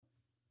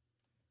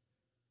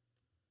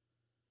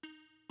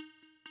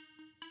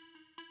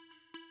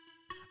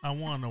I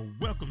want to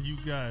welcome you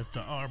guys to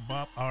Our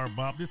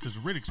Bop. This is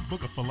Riddick's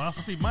Book of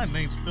Philosophy. My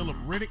name's Philip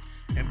Riddick,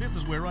 and this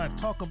is where I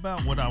talk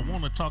about what I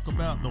want to talk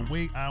about the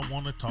way I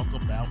want to talk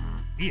about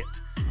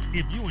it.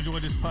 If you enjoy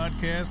this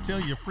podcast,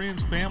 tell your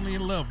friends, family,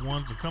 and loved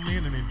ones to come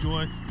in and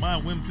enjoy my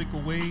whimsical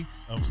way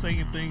of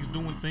saying things,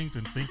 doing things,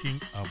 and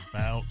thinking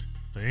about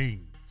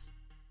things.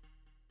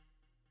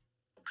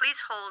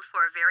 Please hold for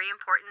a very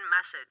important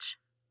message.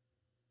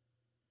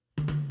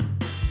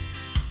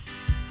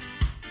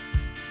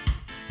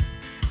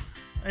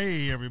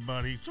 Hey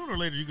everybody, sooner or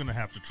later you're going to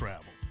have to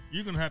travel.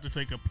 You're going to have to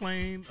take a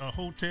plane, a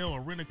hotel,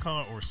 or rent a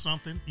car or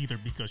something, either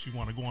because you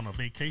want to go on a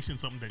vacation,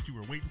 something that you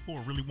were waiting for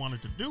or really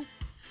wanted to do,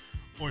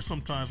 or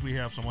sometimes we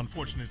have some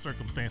unfortunate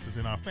circumstances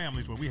in our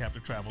families where we have to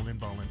travel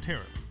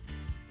involuntarily.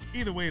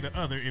 Either way or the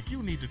other, if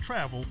you need to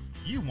travel,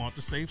 you want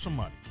to save some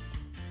money.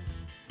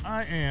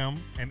 I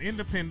am an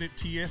independent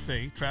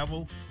TSA,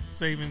 Travel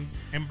Savings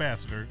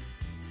Ambassador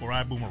for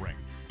iBoomerang.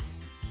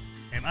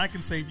 And I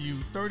can save you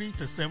 30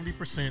 to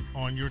 70%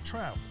 on your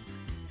travel.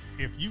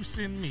 If you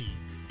send me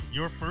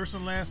your first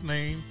and last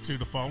name to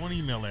the following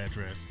email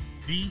address,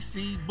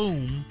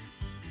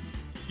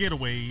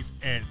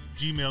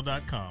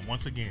 dcboomgetaways@gmail.com.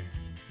 Once again,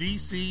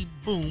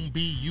 dcboom,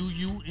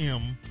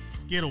 B-U-U-M,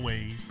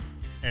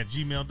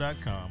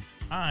 getaways@gmail.com.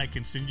 I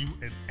can send you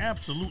an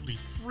absolutely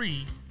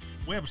free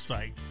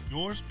website,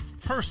 yours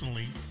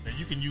personally, that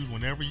you can use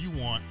whenever you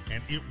want,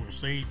 and it will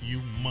save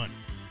you money.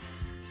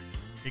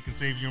 It can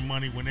save your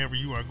money whenever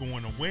you are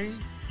going away.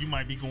 You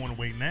might be going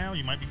away now.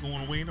 You might be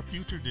going away in the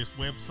future. This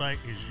website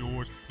is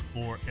yours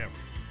forever.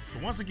 So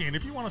once again,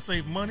 if you want to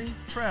save money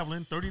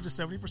traveling 30 to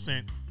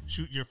 70%,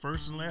 shoot your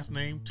first and last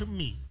name to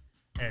me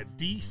at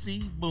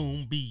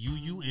dcboom,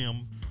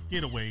 B-U-U-M,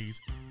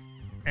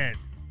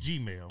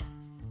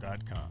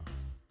 getaways@gmail.com.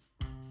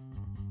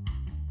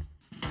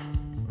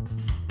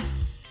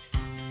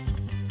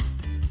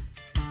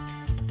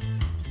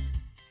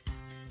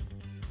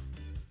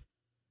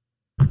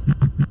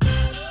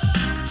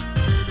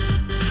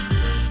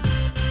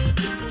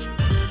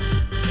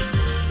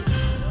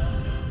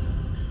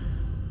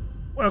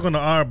 Welcome to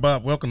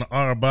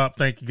Our Bop.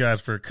 Thank you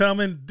guys for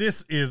coming.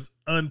 This is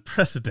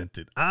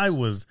unprecedented. I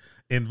was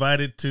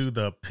invited to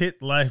the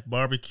Pit Life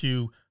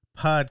Barbecue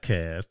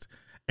podcast,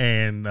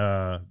 and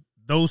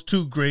those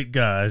two great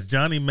guys,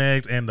 Johnny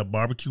Maggs and the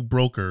Barbecue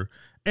Broker,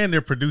 and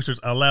their producers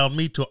allowed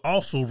me to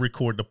also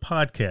record the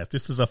podcast.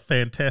 This is a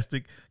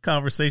fantastic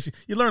conversation.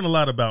 You learn a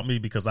lot about me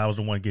because I was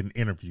the one getting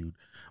interviewed,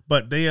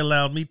 but they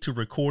allowed me to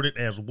record it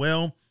as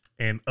well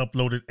and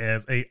upload it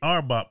as a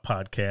RBOP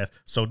podcast.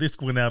 So this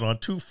went out on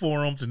 2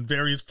 forums in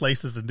various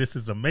places, and this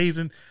is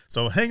amazing.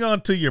 So hang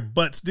on to your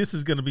butts. This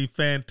is going to be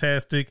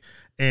fantastic,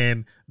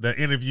 and the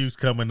interview's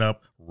coming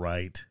up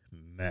right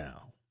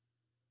now.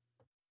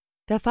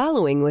 The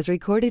following was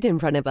recorded in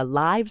front of a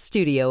live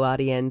studio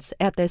audience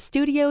at the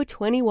Studio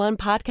 21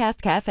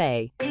 Podcast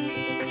Cafe.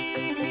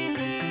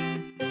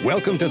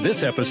 Welcome to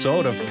this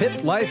episode of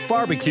Pit Life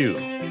Barbecue.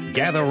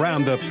 Gather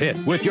round the pit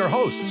with your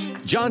hosts,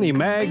 Johnny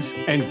Maggs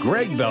and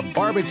Greg the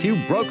Barbecue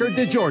Broker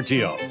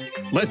DiGiorgio.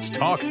 Let's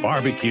talk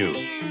barbecue.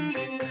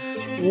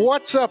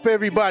 What's up,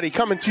 everybody?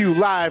 Coming to you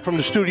live from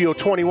the Studio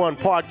 21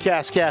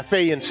 Podcast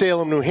Cafe in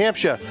Salem, New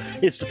Hampshire.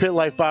 It's the Pit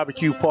Life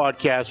Barbecue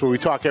Podcast, where we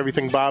talk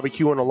everything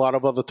barbecue and a lot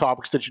of other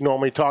topics that you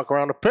normally talk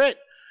around a pit.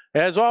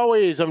 As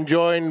always, I'm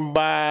joined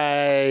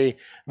by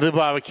the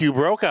Barbecue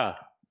Broker.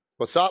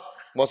 What's up?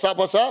 What's up?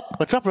 What's up?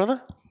 What's up,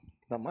 brother?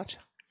 Not much.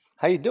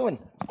 How you doing?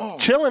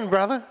 Chilling,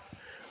 brother.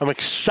 I'm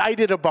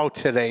excited about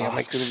today. I'm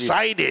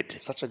excited.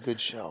 Such a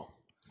good show.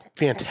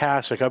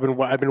 Fantastic. I've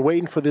been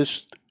waiting for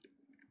this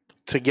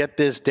to get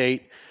this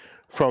date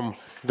from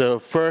the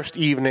first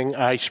evening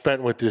I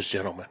spent with this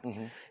gentleman.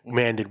 Mm-hmm.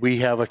 Man, did we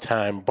have a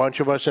time. A bunch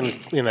of us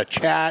in a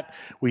chat.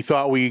 We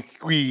thought we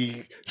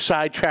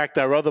sidetracked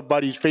our other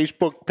buddy's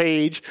Facebook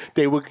page.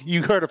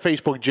 You heard of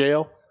Facebook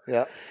jail?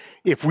 Yeah.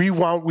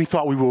 We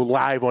thought we were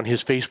live on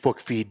his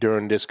Facebook feed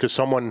during this because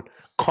someone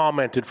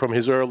commented from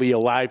his earlier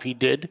live he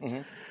did.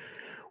 Mm-hmm.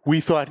 We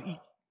thought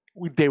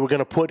they were going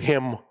to put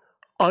him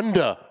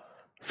under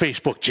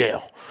Facebook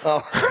jail.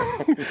 Oh,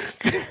 I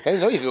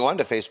didn't know you could go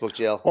under Facebook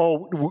jail.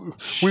 Oh,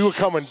 we were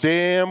coming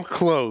damn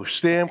close.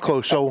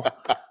 So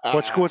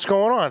what's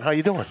going on? How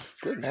you doing?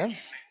 Good, man.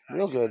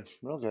 Real good.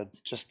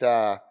 Just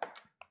the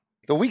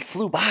week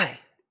flew by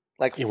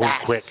like it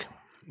fast. Went quick.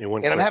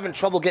 And I'm having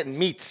trouble getting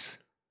meats.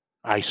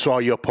 I saw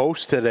your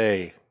post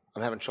today.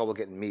 I'm having trouble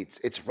getting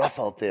meats. It's rough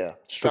out there.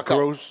 Struck out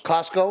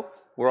Costco,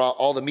 where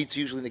all the meats are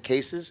usually in the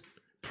cases.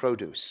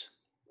 Produce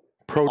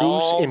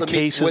in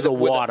cases of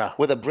water.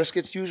 Where the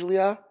briskets usually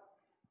are.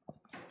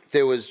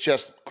 There was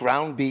just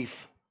ground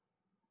beef.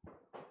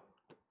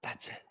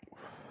 That's it.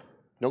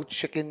 No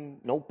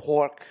chicken, no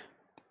pork.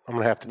 I'm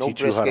going to have to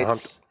teach you how to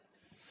hunt.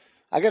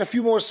 I got a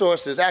few more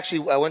sources.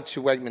 Actually, I went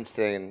to Wegmans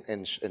today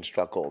in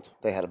Struck Gold.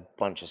 They had a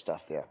bunch of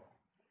stuff there.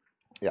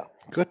 Yeah.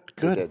 Good.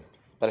 They did.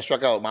 But I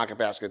struck out Market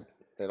Basket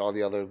and all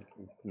the other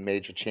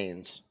major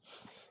chains.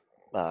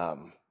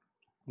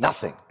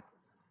 Nothing.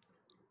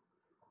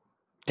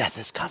 Death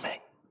is coming.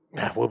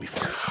 Nah, we'll be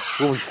fine.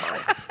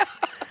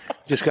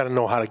 Just got to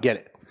know how to get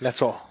it.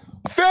 That's all.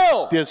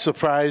 Phil! There's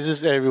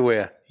surprises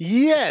everywhere.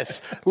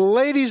 Yes.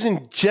 Ladies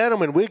and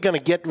gentlemen, we're going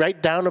to get right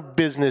down to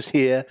business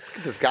here.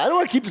 This guy, I don't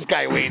want to keep this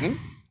guy waiting.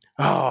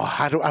 Oh,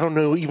 I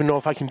don't even know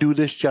if I can do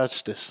this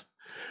justice.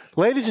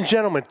 Ladies and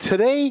gentlemen,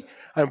 today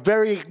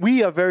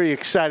we are very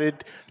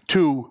excited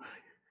to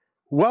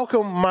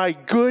welcome my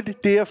good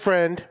dear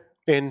friend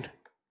and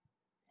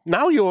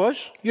now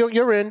yours.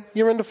 You're in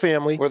the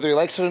family. Whether he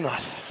likes it or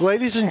not.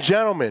 Ladies and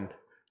gentlemen,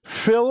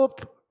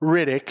 Philip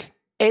Riddick,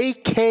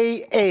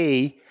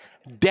 a.k.a.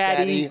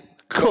 Daddy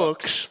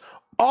Cooks,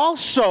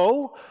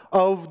 also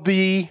of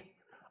the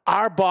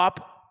RBOP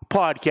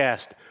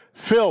podcast.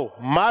 Phil,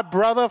 my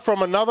brother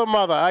from another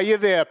mother. Are you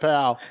there,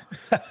 pal?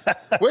 By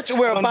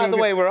the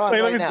way, we're on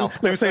right now.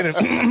 Let me say this.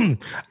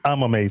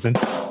 I'm amazing.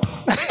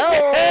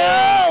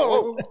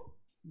 Oh!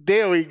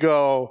 There we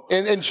go.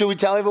 And should we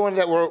tell everyone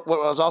that what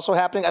was also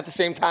happening at the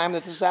same time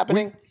that this is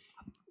happening?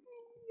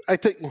 I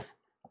think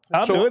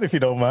I'll do it if you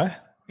don't mind.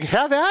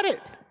 Have at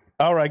it.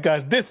 All right,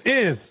 guys. This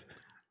is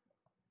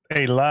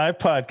a live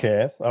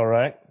podcast. All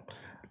right.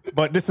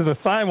 But this is a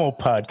simul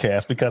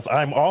podcast because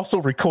I'm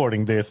also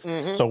recording this.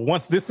 Mm-hmm. So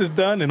once this is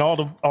done and all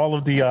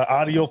of the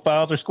audio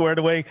files are squared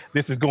away,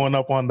 this is going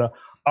up on the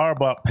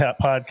RBOP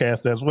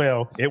podcast as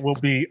well. It will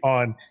be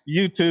on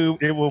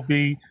YouTube. It will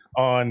be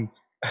on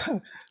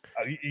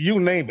you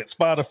name it,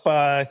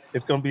 Spotify.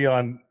 It's going to be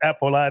on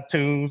Apple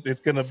iTunes.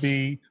 It's going to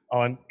be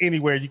on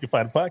anywhere you can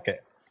find a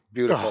podcast.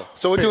 Beautiful.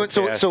 So we're doing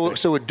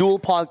so we're dual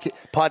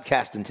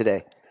podcasting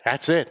today.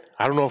 That's it.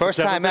 I don't know if first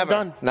it's time ever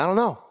done. I don't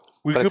know.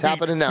 But it's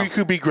happening now. We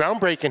could be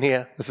groundbreaking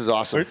here. This is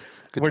awesome.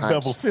 We're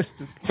double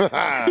fisted.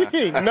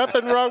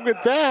 Nothing wrong with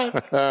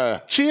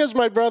that. Cheers,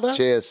 my brother.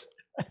 Cheers.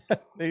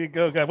 There you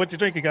go, guys. What you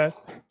drinking, guys?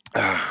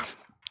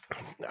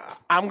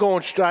 I'm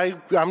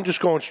just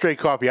going straight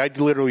coffee. I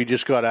literally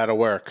just got out of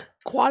work.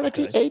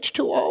 Quality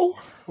H2O.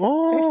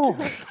 Oh,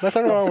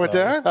 nothing wrong with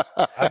that.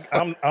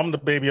 I'm the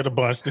baby of the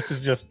bunch. This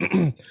is just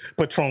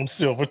Patron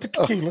Silver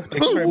tequila.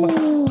 Thank you very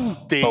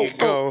much.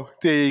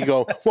 There you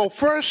go. Well,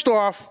 first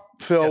off,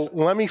 Phil,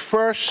 let me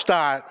first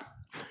start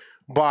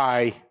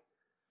by,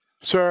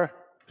 sir,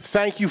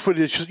 thank you for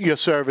your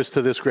service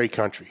to this great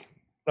country.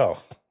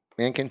 Oh,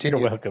 and continue.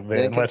 You're welcome,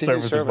 man. My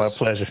service is my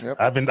pleasure. Yep.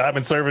 I've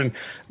been serving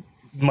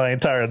my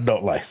entire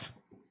adult life.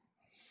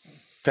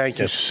 Thank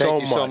you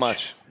so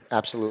much.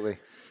 Absolutely.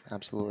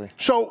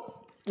 So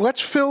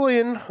let's fill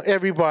in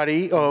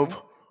everybody of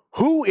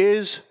who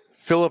is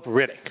Philip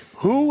Riddick?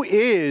 Who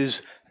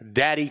is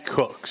Daddy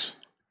Cooks?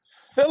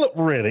 Philip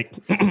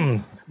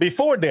Riddick,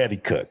 before Daddy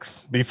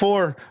Cooks,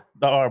 before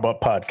the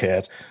RBOP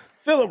podcast,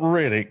 Philip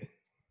Riddick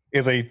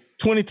is a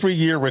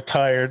 23-year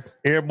retired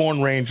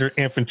Airborne Ranger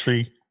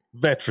Infantry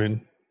veteran,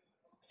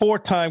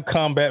 4-time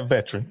combat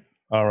veteran,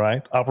 all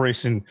right?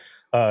 Operation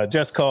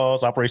Just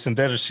Cause, Operation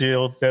Desert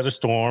Shield, Desert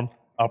Storm,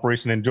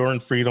 Operation Enduring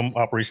Freedom,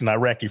 Operation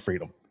Iraqi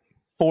Freedom.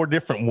 4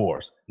 different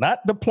wars.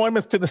 Not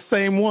deployments to the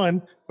same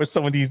one for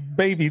some of these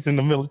babies in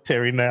the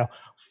military now.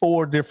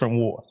 4 different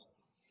wars,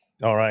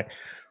 all right?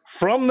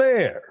 From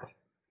there,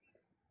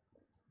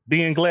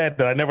 being glad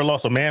that I never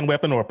lost a man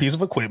weapon or a piece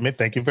of equipment.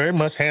 Thank you very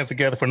much. Hands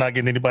together for not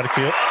getting anybody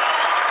killed.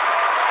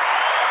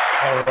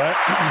 All right.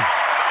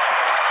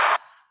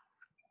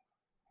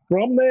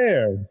 From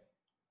there,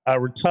 I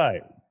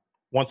retired.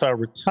 Once I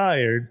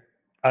retired,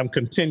 I'm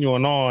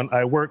continuing on.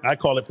 I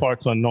call it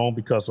parts unknown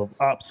because of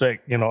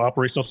OPSEC,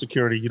 operational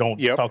security. You don't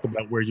talk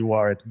about where you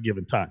are at a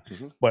given time.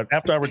 Mm-hmm. But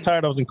after I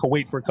retired, I was in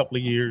Kuwait for a couple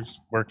of years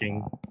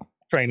working,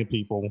 training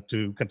people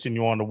to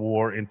continue on the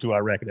war into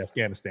Iraq and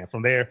Afghanistan.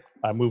 From there,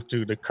 I moved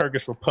to the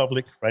Kyrgyz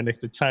Republic, right next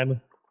to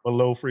China,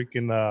 below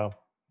freaking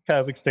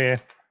Kazakhstan.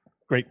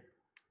 Great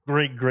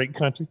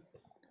country.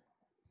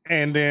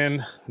 And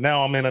then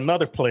now I'm in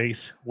another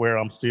place where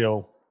I'm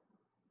still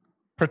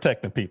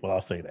protecting people,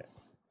 I'll say that.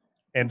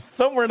 And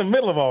somewhere in the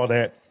middle of all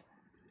that,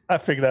 I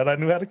figured out I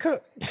knew how to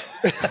cook.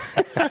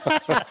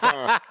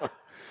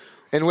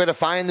 And where to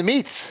find the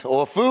meats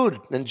or food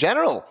in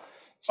general.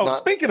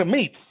 Speaking of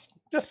meats,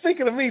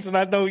 and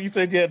I know you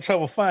said you had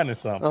trouble finding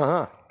some.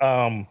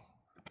 Uh-huh.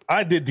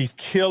 I did these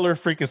killer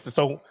freaking.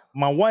 So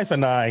my wife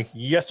and I,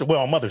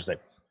 on Mother's Day,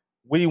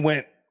 we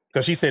went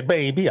because she said,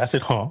 "Baby," I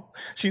said, "Huh?"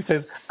 She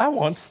says, "I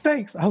want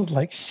steaks." I was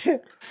like,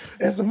 "Shit,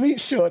 there's a meat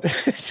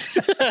shortage."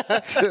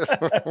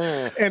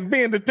 And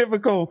being the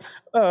typical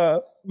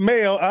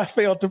male, I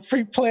failed to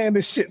pre-plan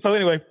this shit. So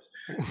anyway,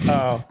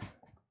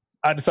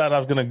 I decided I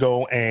was gonna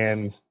go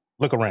and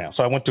look around.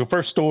 So I went to the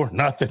first store,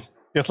 nothing.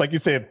 Just like you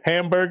said,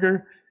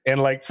 hamburger and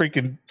like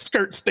freaking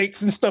skirt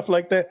steaks and stuff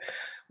like that.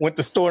 Went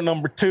to store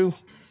number 2,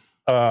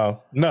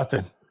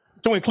 nothing.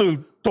 To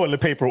include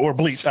toilet paper or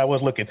bleach, I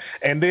was looking.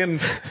 And then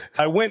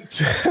I went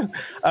to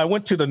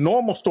the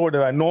normal store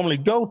that I normally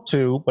go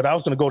to, but I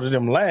was going to go to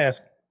them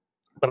last.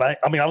 But I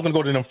was going to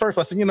go to them first.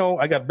 I said,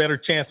 I got better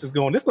chances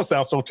going. This don't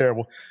sound so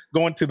terrible.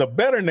 Going to the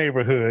better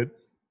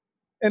neighborhoods.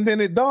 And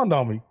then it dawned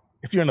on me,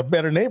 if you're in a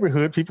better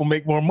neighborhood, people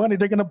make more money.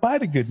 They're going to buy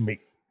the good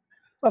meat.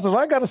 So I said,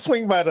 I got to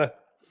swing by the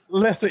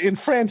lesser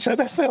enfranchised.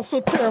 That sounds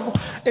so terrible.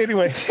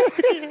 Anyway,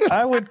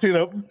 I went to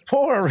the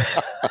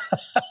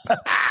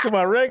to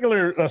my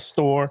regular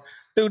store.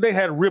 Dude, they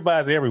had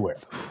ribeyes everywhere.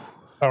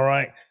 All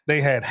right.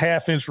 They had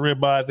 1/2-inch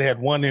ribeyes. They had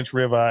 1-inch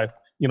ribeyes,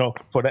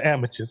 for the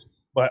amateurs.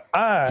 But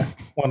I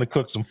want to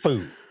cook some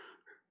food.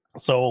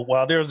 So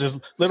while there's this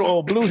little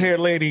old blue-haired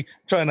lady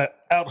trying to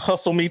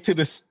out-hustle me to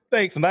the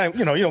steaks, and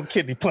you don't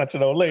kidney punch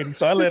an old lady,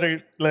 so I let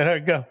her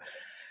go.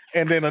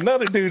 And then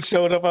another dude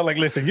showed up. I'm like,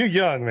 listen, you're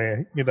young,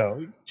 man.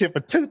 Chip a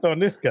tooth on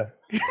this guy.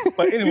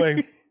 But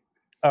anyway,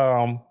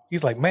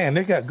 he's like, man,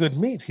 they got good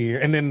meat here.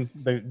 And then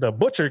the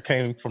butcher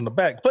came from the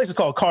back. The place is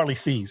called Carly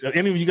C's.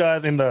 Any of you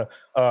guys in the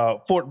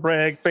Fort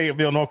Bragg,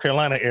 Fayetteville, North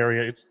Carolina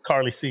area, it's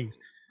Carly C's.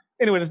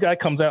 Anyway, this guy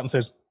comes out and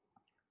says,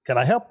 can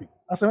I help you?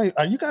 I said, hey,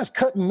 are you guys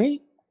cutting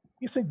meat?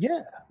 He said,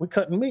 yeah, we're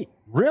cutting meat.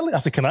 Really? I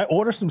said, can I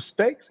order some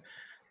steaks?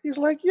 He's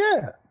like,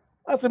 yeah.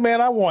 I said,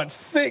 man, I want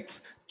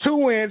 6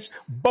 2-inch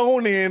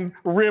bone-in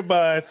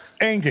ribeyes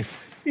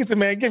Angus. He said,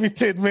 man, give me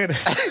 10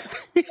 minutes.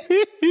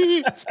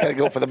 Gotta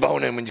go for the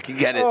bone-in when you can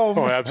get it.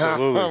 Oh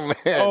absolutely.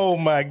 Oh,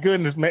 my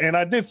goodness, man. And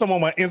I did some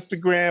on my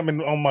Instagram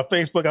and on my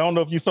Facebook. I don't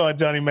know if you saw it,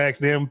 Johnny Max.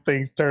 Them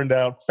things turned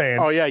out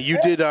fantastic. Oh, yeah, you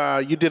did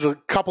a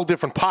couple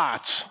different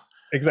pots.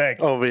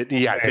 Exactly. Of it.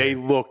 Yeah, man. They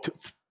looked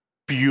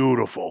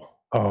beautiful.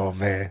 Oh,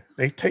 man.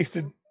 They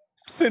tasted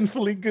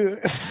sinfully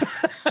good.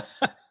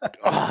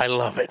 I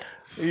love it.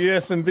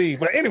 Yes, indeed.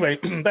 But anyway,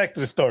 back to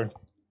the story.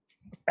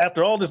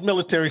 After all this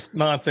military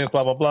nonsense,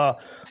 blah, blah, blah,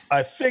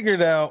 I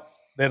figured out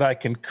that I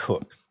can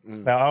cook.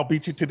 Now, I'll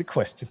beat you to the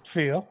question.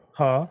 Phil,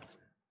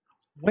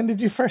 when did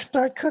you first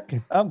start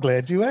cooking? I'm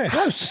glad you asked.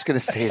 I was just going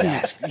to say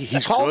that.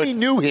 He's called me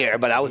new here,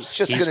 but I was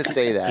just going to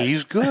say that.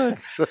 He's good.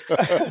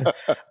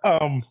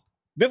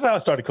 This is how I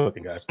started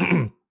cooking, guys.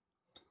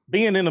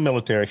 Being in the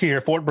military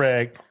here, Fort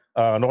Bragg,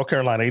 North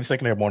Carolina,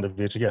 82nd Airborne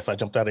Division. Yes, I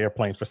jumped out of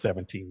airplanes for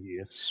 17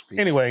 years. Sweet.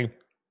 Anyway,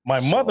 my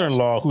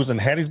mother-in-law, who's in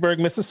Hattiesburg,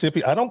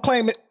 Mississippi, I don't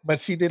claim it, but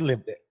she did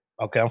live there.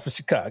 Okay, I'm from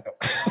Chicago.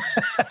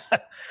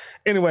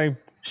 Anyway,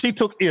 she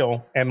took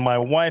ill, and my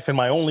wife and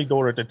my only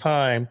daughter at the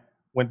time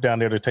went down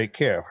there to take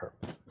care of her.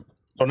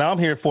 So now I'm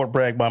here at Fort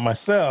Bragg by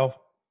myself,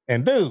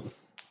 and dude,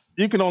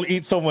 you can only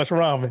eat so much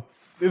ramen.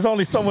 There's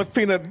only so much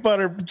peanut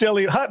butter,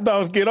 jelly. Hot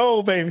dogs get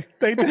old, baby.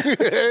 They do.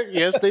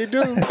 Yes, they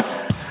do.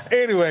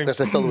 Anyway. Unless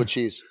they fill it with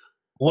cheese.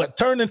 What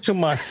turned into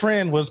my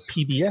friend was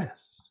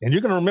PBS. And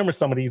you're going to remember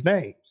some of these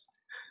names.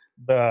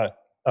 The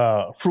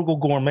Frugal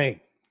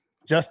Gourmet,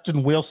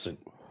 Justin Wilson,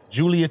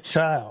 Julia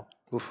Child,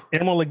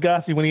 Emma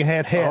Lagasse when he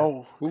had hair.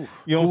 Oh, you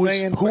know what I'm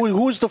saying?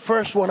 Who was the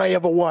first one I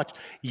ever watched?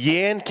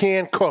 Yan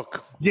Can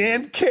Cook.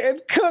 Yan Can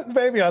Cook,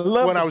 baby. I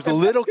love it. When I was a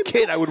little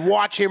kid, I would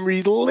watch him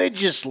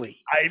religiously.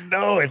 I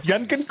know. If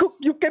Yan can cook,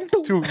 you can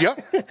too. Yeah.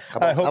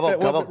 I hope that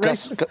wasn't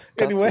racist.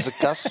 Anyway. Was it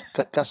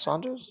Gus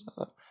Saunders?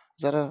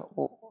 Is that the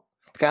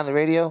guy on the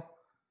radio?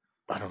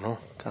 I don't know.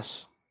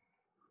 Gus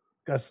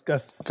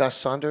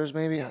Saunders,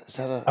 maybe? Is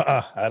that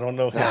a... I don't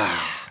know.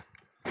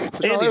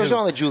 It was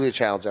on the Julia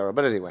Child's era,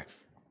 but anyway.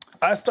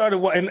 I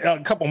started, and a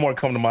couple more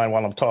come to mind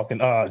while I'm talking.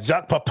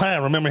 Jacques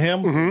Pepin, remember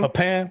him? Mm-hmm.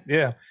 Pepin,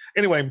 yeah.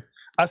 Anyway,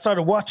 I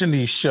started watching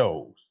these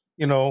shows,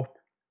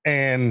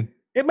 and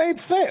it made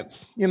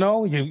sense.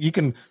 You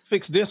can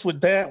fix this with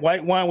that,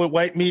 white wine with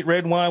white meat,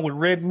 red wine with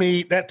red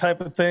meat, that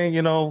type of thing.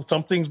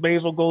 Some things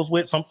basil goes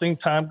with, something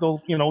thyme goes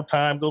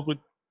with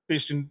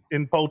fish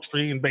and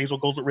poultry, and basil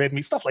goes with red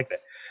meat, stuff like that.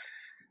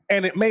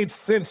 And it made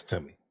sense to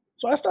me.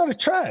 So I started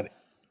trying it,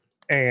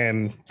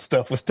 and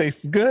stuff was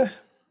tasting good.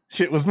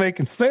 Shit was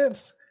making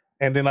sense.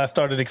 And then I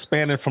started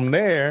expanding from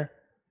there.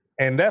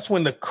 And that's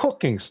when the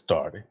cooking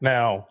started.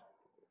 Now,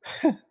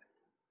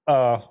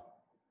 I'll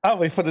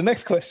wait for the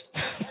next question.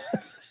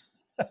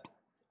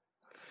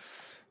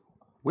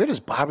 Where does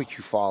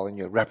barbecue fall in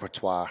your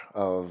repertoire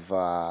of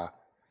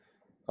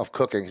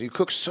cooking? You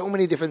cook so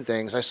many different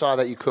things. I saw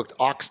that you cooked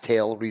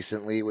oxtail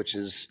recently, which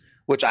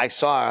I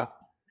saw.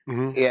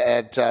 Mm-hmm.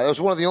 That was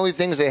one of the only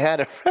things they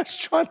had at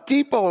Restaurant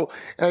Depot.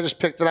 And I just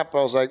picked it up. I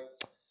was like,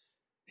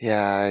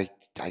 yeah,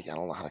 I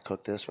don't know how to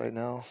cook this right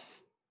now.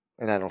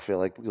 And I don't feel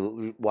like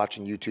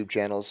watching YouTube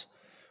channels.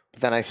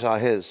 But then I saw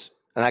his.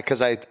 And I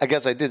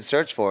guess I did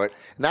search for it.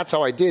 And that's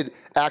how I did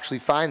actually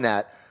find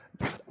that.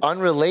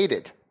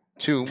 Unrelated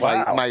to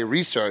my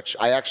research,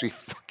 I actually,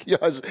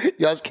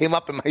 yours came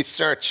up in my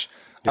search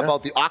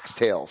about the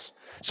oxtails.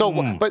 So,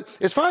 but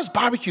as far as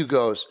barbecue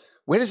goes,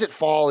 where does it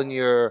fall in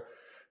your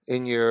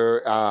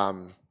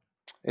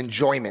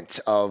enjoyment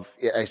of,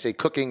 I say,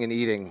 cooking and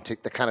eating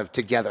the kind of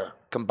together,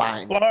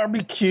 combined?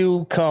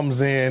 Barbecue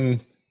comes in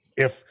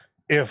if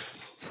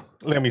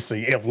let me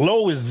see, if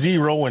low is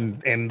 0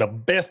 and the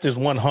best is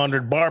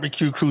 100,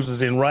 barbecue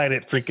cruises in right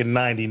at freaking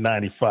 90,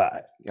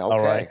 95. Okay, all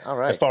right.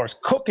 As far as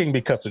cooking,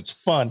 because it's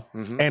fun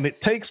and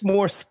it takes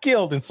more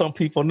skill than some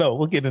people know.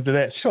 We'll get into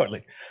that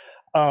shortly.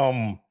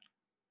 I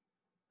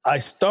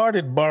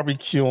started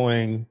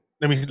barbecuing.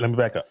 Let me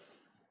back up.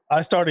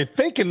 I started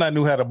thinking I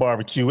knew how to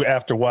barbecue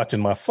after watching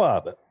my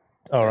father.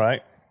 All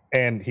right.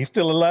 And he's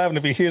still alive. And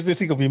if he hears this,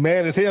 he's going to be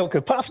mad as hell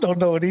because Pops don't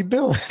know what he's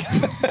doing.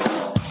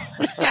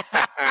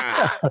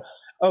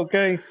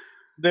 Okay.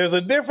 There's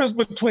a difference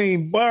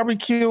between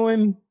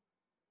barbecuing,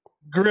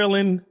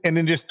 grilling, and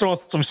then just throwing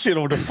some shit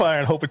over the fire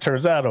and hope it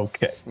turns out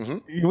okay. Mm-hmm.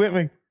 You with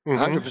me?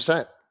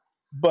 100%.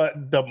 But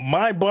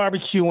my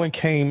barbecuing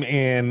came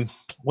in.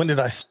 When did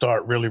I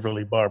start really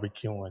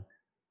barbecuing?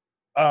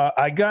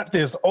 I got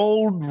this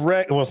old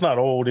rack. Well, it's not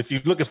old. If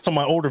you look at some of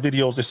my older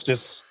videos, it's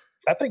just,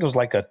 I think it was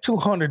like a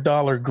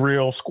 $200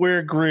 grill,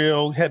 square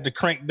grill, had the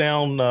crank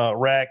down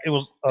rack. It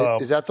was.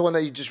 Is that the one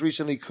that you just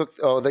recently cooked?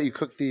 Oh, that you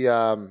cooked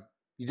the,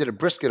 you did a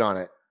brisket on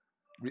it.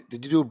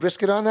 Did you do a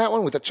brisket on that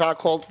one with the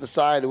charcoal to the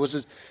side? It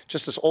was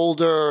just this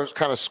older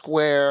kind of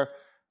square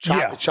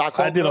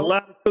charcoal. I did a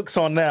lot of cooks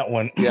on that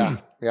one. Yeah.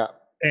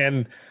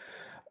 And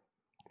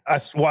I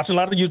watched a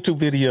lot of YouTube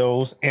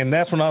videos, and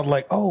that's when I was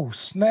like, oh,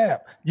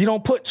 snap. You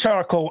don't put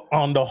charcoal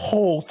on the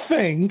whole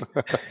thing.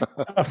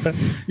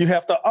 You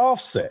have to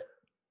offset.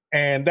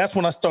 And that's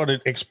when I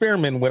started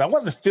experimenting with it. I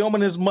wasn't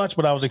filming as much,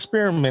 but I was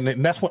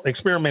experimenting, and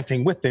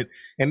experimenting with it.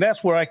 And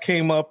that's where I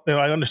came up, and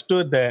I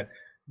understood that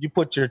you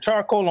put your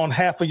charcoal on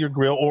half of your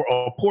grill or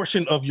a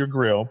portion of your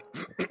grill,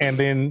 and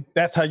then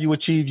that's how you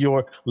achieve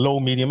your low,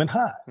 medium, and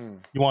high.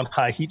 You want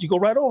high heat, you go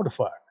right over the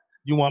fire.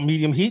 You want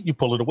medium heat, you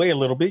pull it away a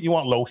little bit. You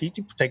want low heat,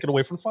 you take it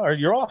away from the fire.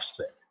 You're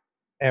offset.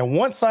 And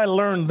once I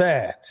learned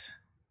that,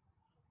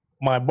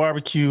 my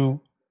barbecue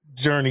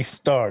journey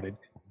started.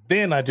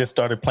 Then I just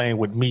started playing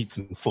with meats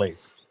and flavors.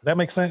 Does that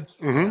make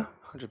sense?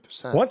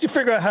 100%. Once you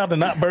figure out how to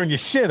not burn your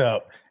shit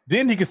up,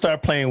 then you can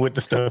start playing with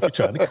the stuff you're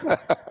trying to cook.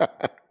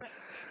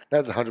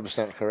 That's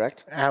 100%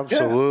 correct.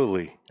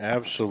 Absolutely.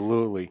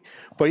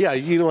 But yeah,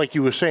 like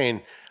you were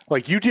saying,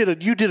 like you did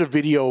a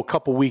video a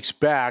couple weeks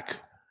back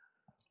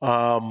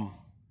of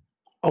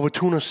a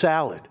tuna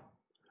salad.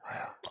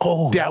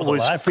 Oh, that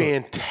was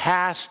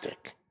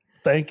fantastic.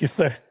 Thank you,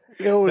 sir.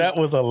 That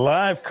was a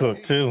live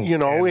cook too.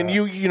 And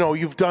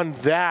you've done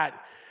that,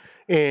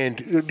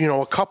 and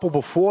a couple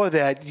before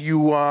that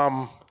you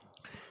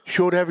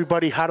showed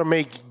everybody how to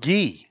make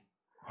ghee.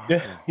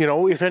 Yeah.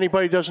 If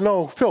anybody doesn't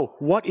know, Phil,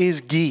 what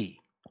is ghee?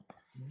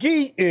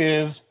 Ghee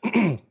is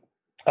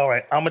all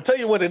right. I'm gonna tell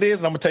you what it is,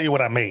 and I'm gonna tell you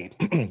what I made.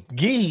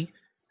 Ghee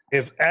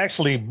is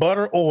actually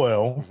butter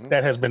oil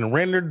that has been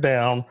rendered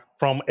down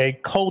from a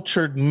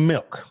cultured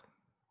milk,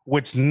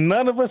 which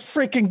none of us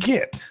freaking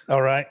get.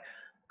 All right.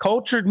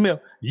 Cultured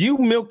milk. You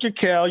milk your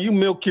cow, you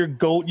milk your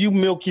goat, you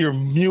milk your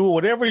mule,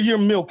 whatever you're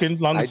milking,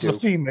 long as it's a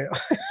female.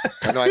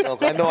 I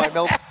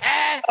know.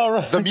 All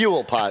right. The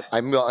mule pot. I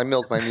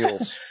milk my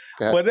mules.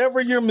 Whatever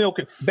you're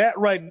milking, that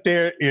right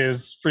there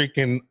is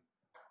freaking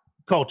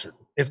cultured.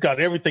 It's got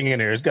everything in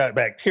there. It's got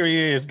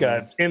bacteria. It's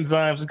got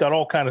enzymes. It's got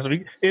all kinds of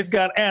stuff. It's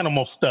got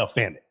animal stuff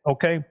in it.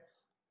 Okay.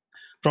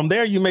 From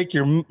there,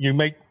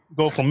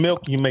 go from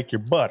milk. You make your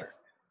butter.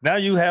 Now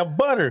you have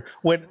butter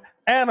with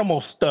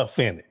animal stuff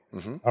in it.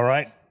 All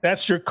right.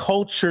 That's your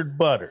cultured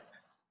butter.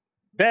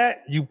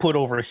 That you put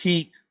over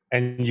heat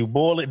and you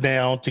boil it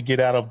down to get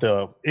out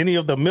of any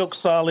of the milk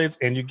solids,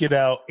 and you get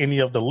out any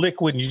of the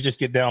liquid, and you just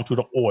get down to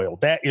the oil.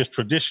 That is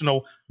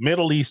traditional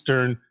Middle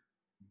Eastern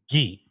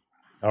ghee.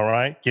 All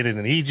right. Get it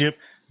in Egypt,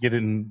 get it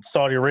in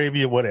Saudi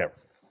Arabia, whatever.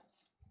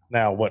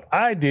 Now, what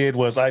I did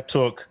was I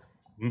took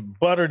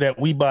butter that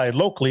we buy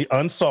locally,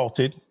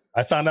 unsalted.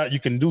 I found out you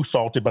can do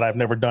salted, but I've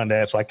never done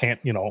that, so I can't,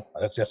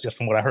 that's just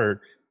from what I heard.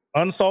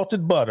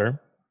 Unsalted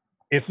butter.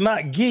 It's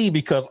not ghee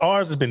because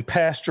ours has been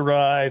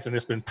pasteurized and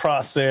it's been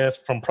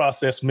processed from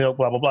processed milk,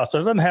 blah, blah, blah. So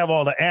it doesn't have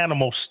all the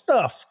animal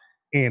stuff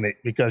in it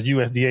because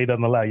USDA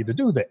doesn't allow you to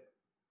do that.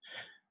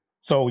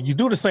 So you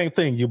do the same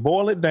thing. You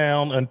boil it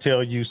down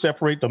until you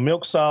separate the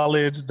milk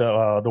solids,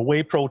 the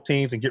whey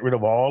proteins, and get rid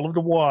of all of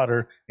the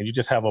water, and you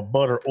just have a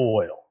butter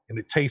oil. And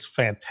it tastes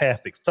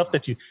fantastic. Stuff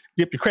that you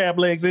dip your crab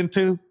legs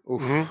into,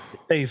 it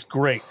tastes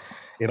great.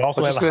 It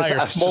also has a higher smoke.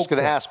 I was just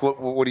going to ask,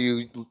 what do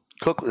you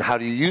cook? How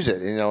do you use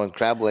it? And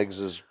crab legs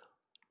is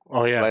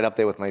right up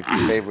there with my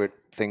favorite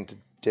thing to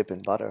dip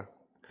in butter.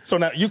 So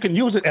now you can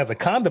use it as a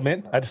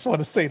condiment. I just want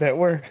to say that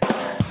word.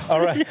 All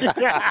right.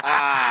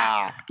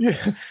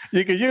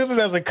 You can use it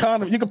as a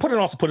condiment. You can put it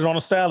on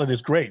a salad.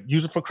 It's great.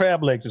 Use it for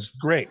crab legs. It's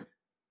great.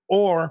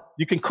 Or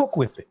you can cook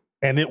with it,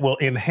 and it will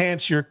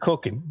enhance your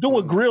cooking. Do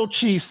a grilled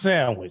cheese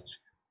sandwich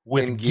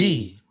with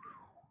ghee.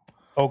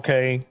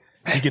 Okay.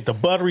 You get the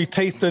buttery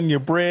taste in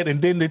your bread,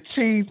 and then the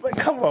cheese. Like,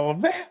 come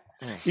on, man.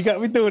 You got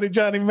me doing it,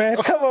 Johnny Mac.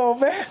 Come on,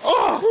 man.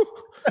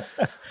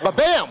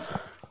 Ba-bam.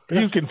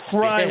 You can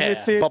fry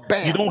with it.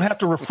 Ba-bam. You don't have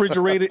to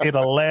refrigerate it.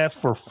 It'll last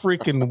for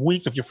freaking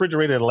weeks. If you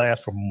refrigerate it, it'll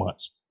last for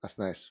months. That's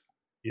nice.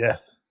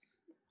 Yes.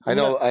 I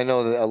know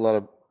that a lot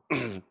of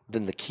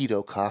then the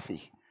keto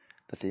coffee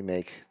that they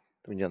make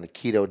when you're on the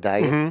keto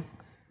diet.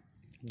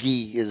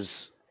 Ghee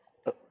is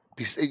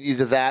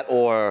either that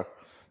or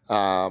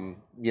some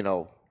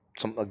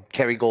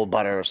Kerrygold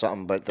butter or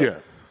something, but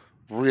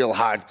real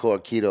hardcore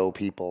keto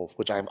people,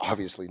 which I'm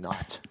obviously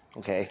not.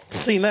 Okay.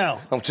 See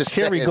now, I'm just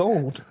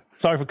Kerrygold.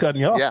 Sorry for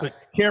cutting you off, but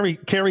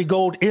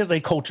Kerrygold is a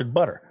cultured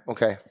butter.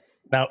 Okay.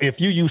 Now,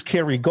 if you use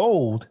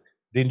Kerrygold,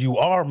 then you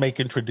are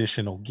making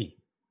traditional ghee.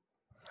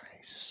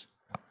 Nice.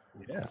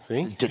 Yes.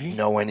 See? Didn't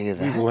know any of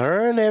that. You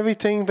learn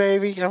everything,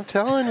 baby. I'm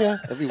telling you.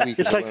 Every week.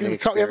 It's like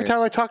every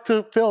time I talk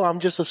to Phil, I'm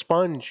just a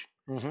sponge.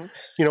 Mm-hmm.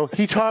 You know,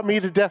 he taught me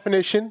the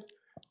definition.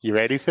 You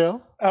ready,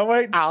 Phil? All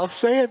right. I'll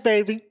say it,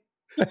 baby.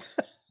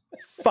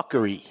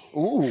 Fuckery.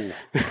 Ooh.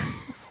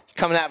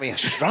 Coming at me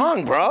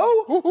strong, bro.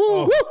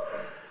 Oh.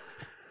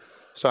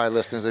 Sorry,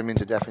 listeners. I didn't mean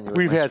to deafen you.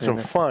 We've had some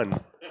fun.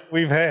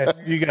 You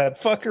got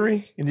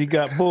fuckery and you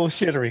got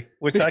bullshittery,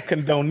 which I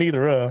condone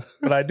neither of,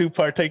 but I do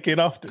partake in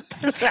often.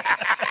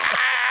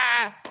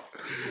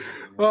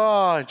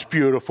 Oh, it's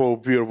beautiful,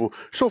 beautiful.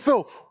 So,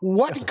 Phil,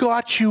 what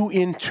got you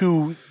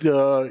into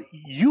the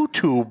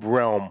YouTube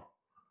realm?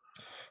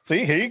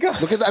 See, here you go.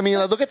 Look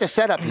at the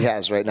setup he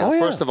has right now. Oh,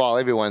 yeah. First of all,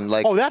 everyone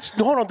that's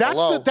going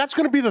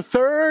to be the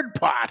third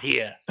part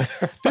here.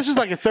 This is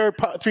like a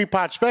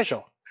three-part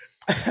special.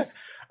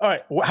 All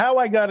right, how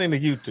I got into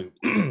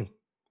YouTube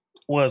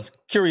was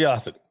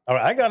curiosity. All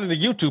right, I got into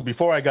YouTube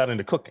before I got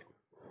into cooking.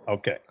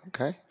 Okay.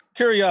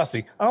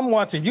 Curiosity. I'm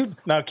watching you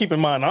now. Keep in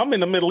mind, I'm in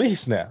the Middle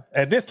East now.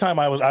 At this time,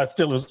 I was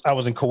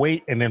in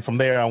Kuwait, and then from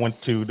there, I went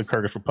to the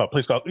Kyrgyz Republic.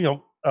 Place called, the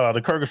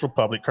Kyrgyz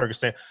Republic,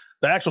 Kyrgyzstan.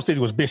 The actual city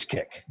was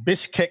Bishkek,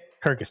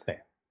 Kyrgyzstan.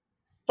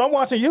 So I'm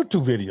watching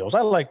YouTube videos.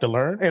 I like to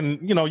learn, and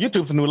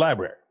YouTube's a new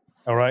library.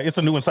 All right, it's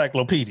a new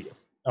encyclopedia.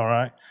 All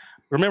right.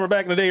 Remember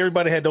back in the day,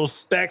 everybody had those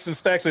stacks and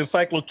stacks of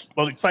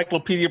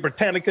Encyclopedia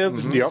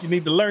Britannicas. And you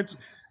need to learn,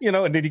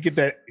 and then you get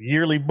that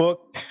yearly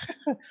book.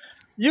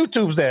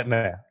 YouTube's that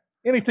now.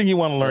 Anything you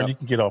want to learn, you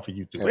can get off of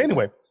YouTube.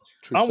 Anyway,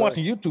 I'm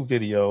watching YouTube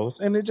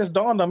videos, and it just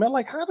dawned on me, I'm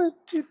like, how did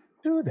you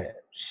do that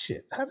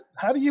shit?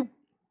 How do you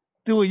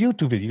do a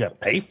YouTube video? You got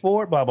to pay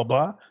for it, blah, blah,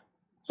 blah.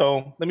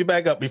 So let me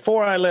back up.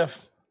 Before I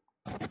left,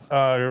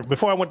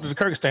 before I went to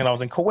Kyrgyzstan, I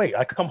was in Kuwait.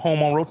 I come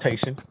home on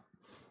rotation,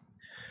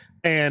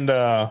 and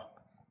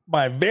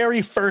my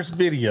very first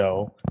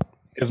video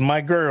is my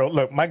girl.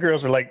 Look, my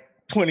girls are like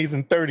 20s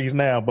and 30s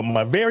now, but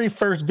my very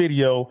first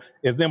video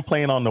is them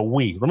playing on the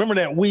Wii. Remember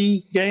that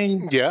Wii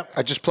game? Yeah.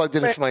 I just plugged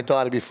it in for my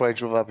daughter before I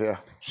drove up here.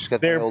 She's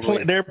got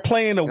they're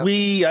playing a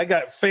Wii. I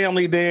got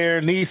family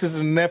there, nieces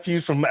and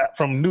nephews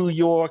from New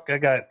York. I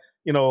got,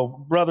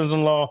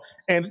 brothers-in-law,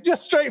 and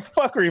just straight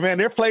fuckery, man.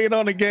 They're playing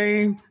on the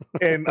game,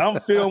 and I'm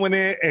filming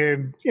it,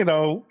 and,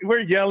 we're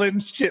yelling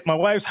shit. My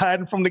wife's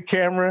hiding from the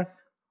camera,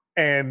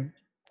 and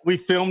we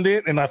filmed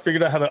it, and I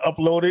figured out how to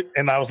upload it,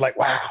 and I was like,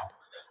 wow,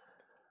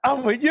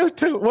 I'm a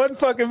YouTube. One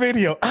fucking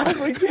video. I'm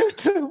a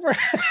YouTuber.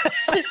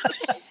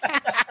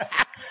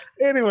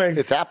 Anyway.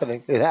 It's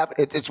happening.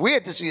 It's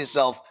weird to see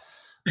yourself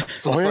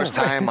for the first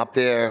time up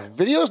there.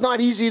 Video's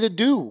not easy to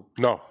do.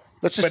 No.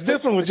 But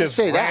this one was just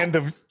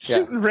random,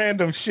 shooting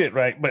random shit,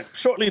 right? But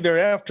shortly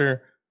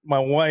thereafter, my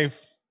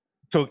wife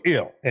took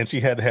ill, and she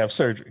had to have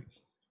surgery.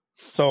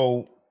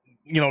 So,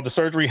 the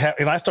surgery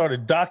happened, and I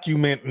started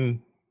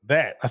documenting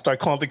that. I started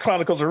calling it the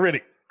Chronicles of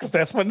Riddick, because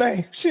that's my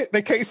name. Shit,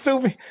 they can't sue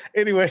me.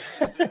 Anyway,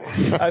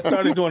 I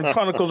started doing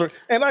Chronicles,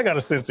 and I got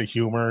a sense of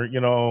humor.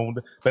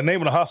 The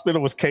name of the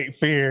hospital was Cape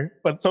Fear,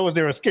 but so was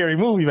there a scary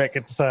movie back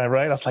at the time,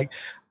 right? I was like,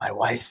 my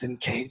wife's in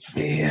Cape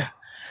Fear.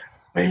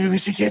 Maybe we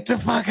should get the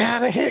fuck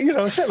out of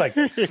here, shit like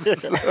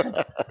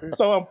that.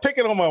 So I'm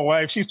picking on my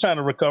wife. She's trying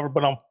to recover,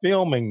 but I'm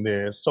filming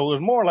this. So it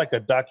was more like a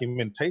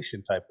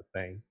documentation type of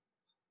thing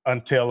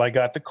until I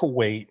got to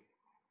Kuwait,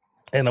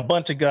 and a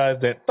bunch of guys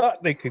that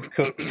thought they could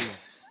cook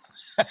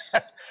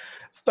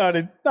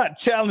started not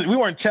challenging. We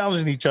weren't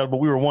challenging each other, but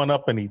we were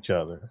one-upping each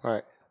other.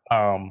 Right.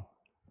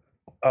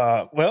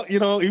 Well,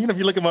 even if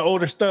you look at my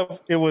older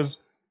stuff, it was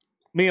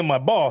me and my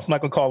boss. I'm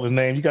not gonna call his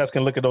name. You guys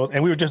can look at those.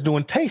 And we were just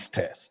doing taste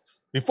tests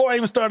before I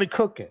even started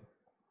cooking.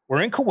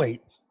 We're in Kuwait,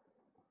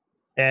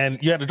 and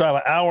you had to drive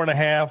an hour and a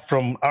half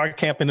from our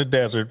camp in the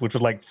desert, which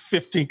was like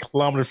 15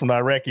 kilometers from the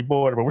Iraqi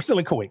border, but we're still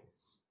in Kuwait.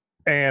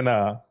 And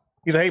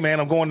he said, hey, man,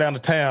 I'm going down to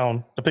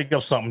town to pick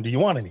up something. Do you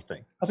want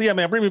anything? I said, yeah,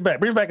 man, bring me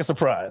back a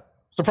surprise.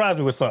 Surprise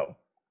me with something.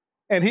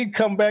 And he'd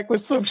come back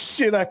with some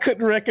shit I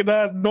couldn't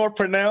recognize nor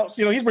pronounce.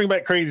 He'd bring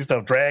back crazy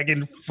stuff,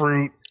 dragon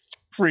fruit,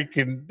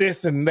 freaking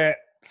this and that.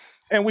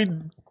 And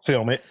we'd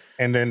film it.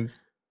 And then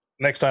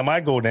next time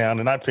I go down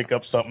and I pick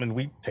up something and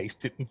we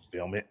taste it and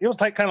film it. It was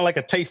kind of like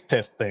a taste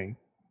test thing.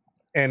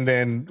 And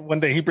then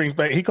one day he brings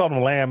back, he called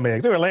them lamb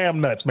eggs. They were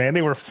lamb nuts, man.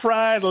 They were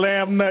fried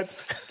lamb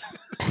nuts.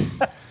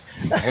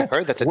 I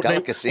heard that's a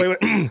delicacy.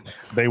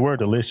 They were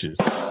delicious.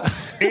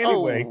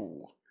 Anyway,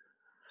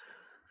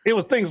 It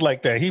was things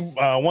like that.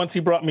 Once he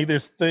brought me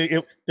this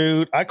thing,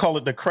 dude, I call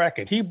it the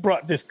Kraken. He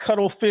brought this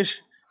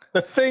cuttlefish.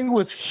 The thing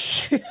was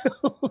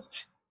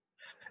huge.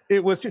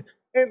 It was,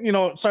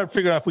 and started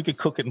figuring out if we could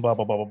cook it and blah,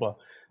 blah, blah, blah, blah.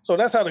 So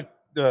that's how the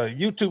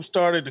YouTube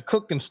started, the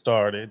cooking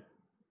started.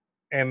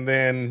 And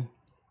then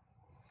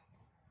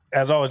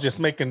as I was just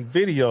making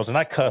videos, and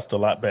I cussed a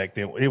lot back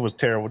then. It was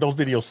terrible. Those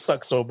videos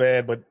suck so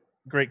bad, but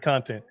great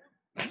content.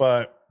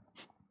 But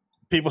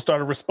people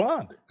started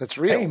responding. That's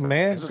real. Hey,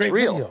 man, it's great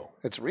real. video.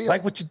 It's real.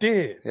 Like what you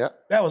did. Yeah.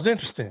 That was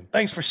interesting.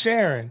 Thanks for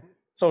sharing.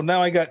 So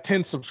now I got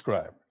 10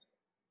 subscribers.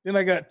 Then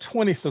I got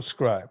 20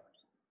 subscribers.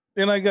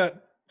 Then I got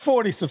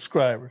 40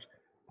 subscribers.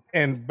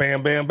 And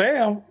bam, bam,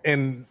 bam.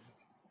 And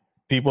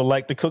people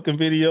liked the cooking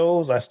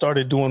videos. I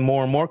started doing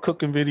more and more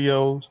cooking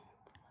videos.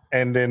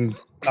 And then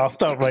I'll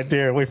stop right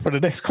there and wait for the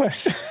next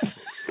question.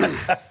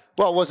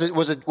 Well, was your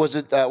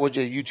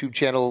YouTube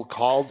channel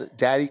called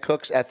Daddy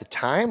Cooks at the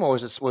time, or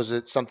was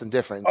it something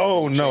different?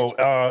 Oh no!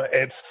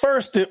 At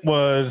first it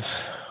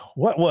was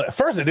what? At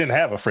first it didn't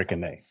have a freaking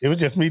name. It was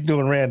just me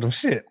doing random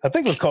shit. I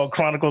think it was called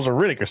Chronicles of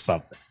Riddick or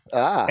something.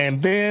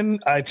 And then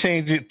I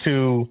changed it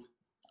to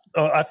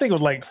I think it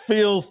was like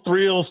Feels,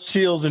 Thrills,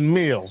 Chills, and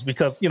Meals,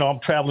 because I'm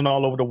traveling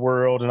all over the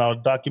world and I was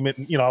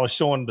documenting. I was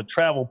showing the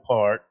travel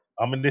part.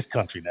 I'm in this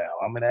country now.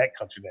 I'm in that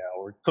country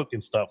now. We're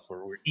cooking stuff,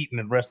 or we're eating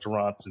in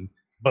restaurants and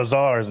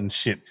bazaars and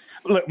shit.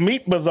 Look,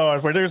 meat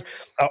bazaars where there's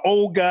an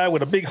old guy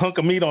with a big hunk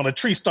of meat on a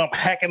tree stump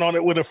hacking on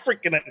it with a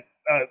freaking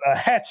a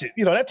hatchet,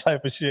 that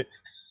type of shit.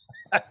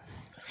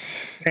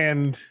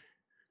 And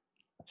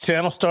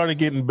channel started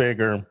getting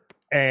bigger,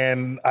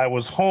 and I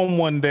was home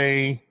one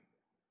day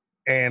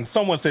and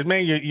someone said,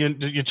 man,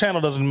 your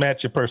channel doesn't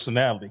match your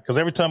personality, because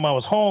every time I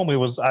was home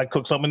I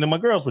cooked something that my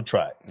girls would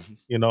try.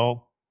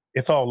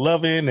 It's all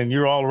loving and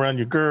you're all around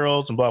your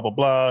girls and blah blah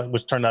blah,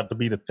 which turned out to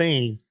be the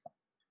theme.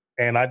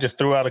 And I just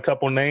threw out a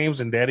couple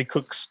names, and Daddy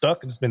Cooks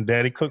stuck. It's been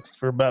Daddy Cooks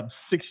for about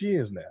 6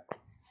 years now.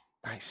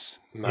 Nice.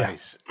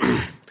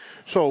 Yeah.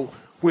 So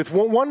with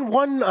one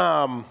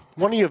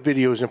of your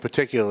videos in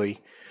particular,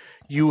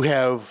 you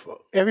have,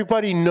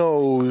 everybody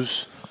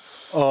knows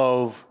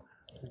of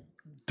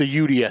the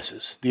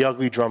UDSs, the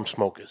ugly drum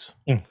smokers.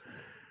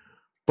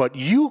 But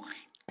you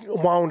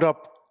wound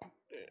up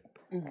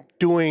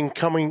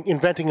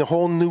inventing a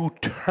whole new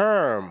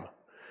term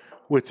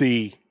with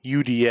the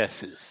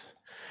UDSs.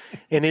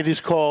 And it is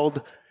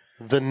called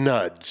the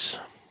Nuds.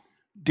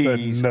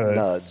 These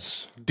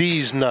nuds.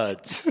 These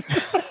nuds.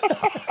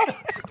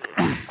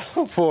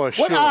 For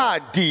sure. What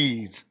are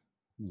these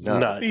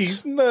nuts?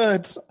 These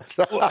nuts.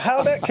 Well,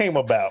 how that came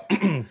about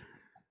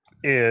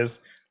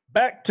is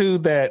back to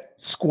that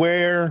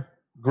square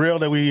grill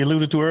that we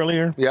alluded to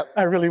earlier. Yep.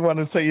 I really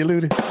wanted to say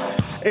alluded.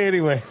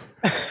 Anyway,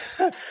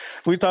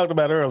 we talked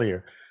about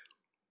earlier.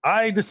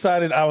 I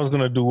decided I was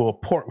going to do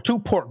two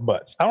pork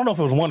butts. I don't know if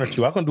it was one or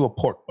two. I was going to do a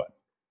pork butt.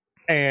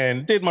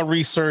 And did my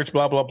research,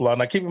 blah, blah, blah.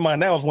 Now, keep in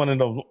mind, that was one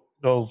of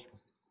those,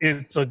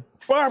 it's a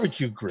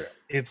barbecue grill.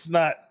 It's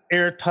not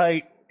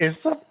airtight.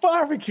 It's a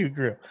barbecue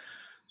grill.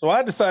 So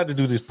I decided to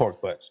do these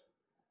pork butts.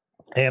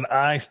 And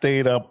I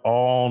stayed up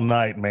all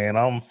night, man.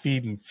 I'm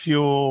feeding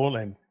fuel,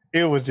 and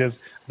it was just,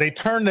 they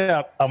turned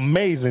out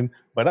amazing,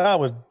 but I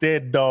was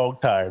dead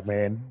dog tired,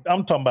 man.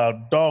 I'm talking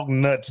about dog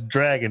nuts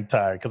dragon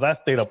tired, because I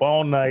stayed up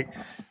all night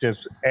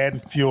just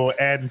adding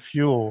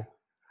fuel.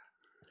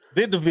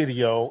 Did the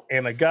video,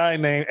 and a guy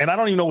named, and I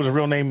don't even know what his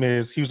real name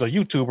is. He was a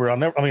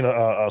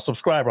YouTuber. A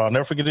subscriber. I'll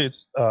never forget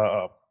his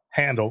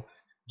handle,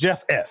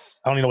 Jeff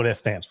S. I don't even know what that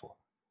stands for.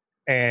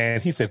 And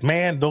he said,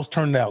 man, those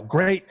turned out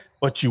great,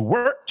 but you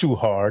worked too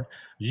hard.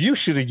 You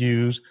should have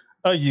used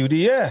a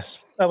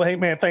UDS. I was like, hey,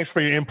 man, thanks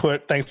for your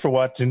input. Thanks for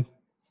watching.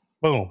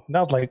 Boom. And I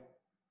was like,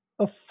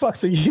 the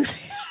fuck's a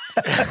UDS?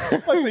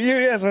 What's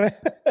a UDS, man?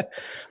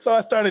 So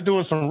I started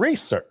doing some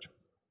research,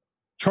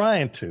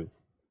 trying to.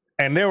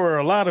 And there were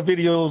a lot of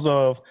videos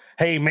of,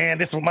 hey, man,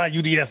 this is what my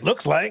UDS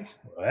looks like.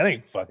 Well, that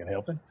ain't fucking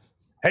helping.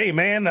 Hey,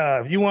 man,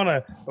 if you want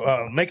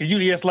to make a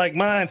UDS like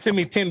mine, send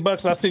me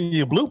 $10. I'll send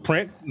you a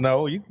blueprint.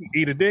 No, you can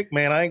eat a dick,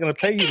 man. I ain't going to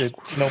pay you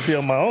to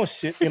build my own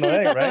shit. That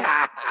ain't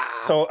right.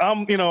 So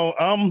I'm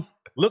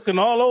looking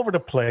all over the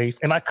place,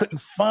 and I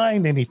couldn't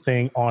find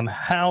anything on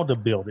how to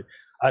build it.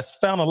 I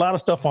found a lot of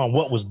stuff on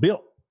what was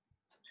built.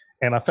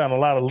 And I found a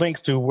lot of links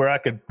to where I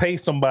could pay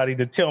somebody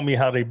to tell me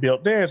how they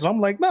built theirs. And I'm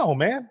like, no,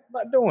 man, I'm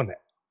not doing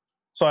that.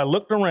 So I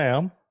looked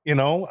around,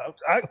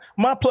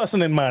 my plus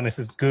and minus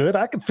is good.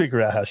 I can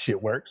figure out how shit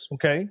works.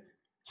 Okay.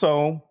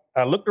 So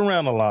I looked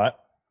around a lot,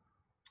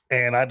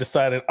 and I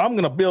decided I'm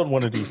going to build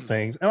one of these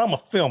things, and I'm going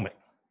to film it.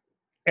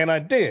 And I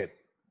did.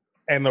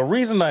 And the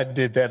reason I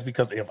did that is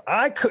because if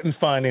I couldn't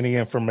find any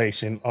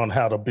information on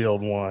how to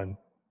build one,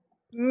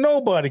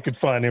 nobody could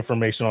find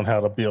information on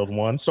how to build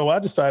one. So I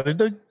decided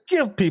to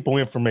give people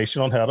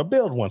information on how to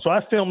build one. So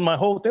I filmed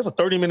there's a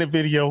 30-minute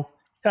video,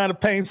 kind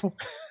of painful,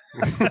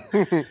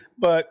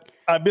 but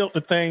I built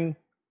the thing.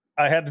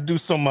 I had to do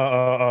some,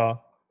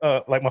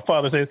 like my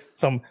father said,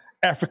 some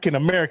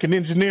African-American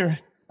engineering,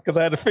 because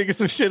I had to figure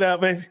some shit out,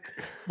 baby.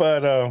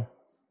 But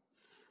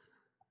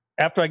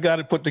after I got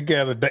it put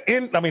together,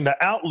 the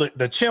outlet,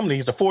 the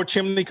chimneys, the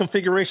 4-chimney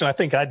configuration, I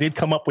think I did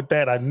come up with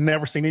that. I'd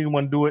never seen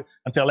anyone do it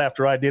until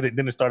after I did it.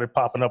 Then it started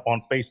popping up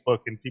on Facebook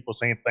and people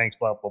saying thanks,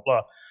 blah, blah,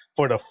 blah,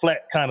 for the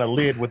flat kind of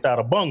lid without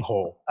a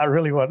bunghole. I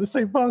really wanted to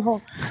say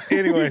bunghole.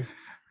 Anyway,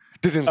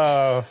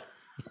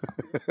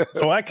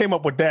 so I came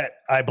up with that,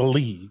 I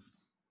believe.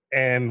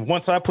 And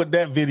once I put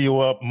that video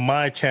up,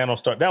 my channel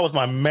started. That was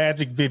my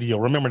magic video.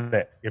 Remember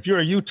that. If you're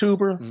a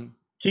YouTuber,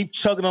 keep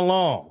chugging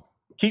along.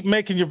 Keep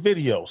making your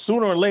video.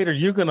 Sooner or later,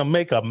 you're going to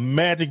make a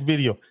magic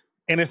video.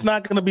 And it's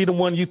not going to be the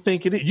one you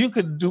think it is. You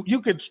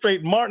could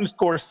straight Martin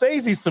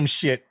Scorsese some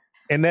shit,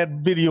 and that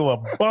video a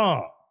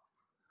bomb.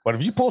 But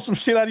if you pull some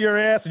shit out of your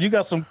ass and you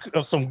got some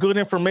good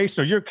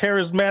information or you're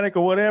charismatic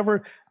or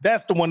whatever,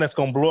 that's the one that's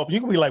going to blow up. You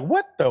can be like,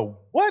 what?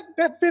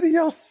 That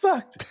video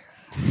sucked,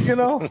 you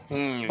know?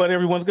 But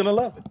everyone's going to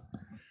love it.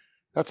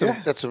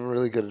 That's some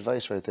really good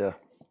advice right there.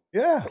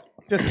 Yeah.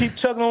 Just keep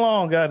chugging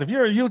along, guys. If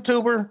you're a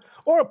YouTuber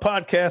or a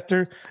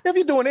podcaster, if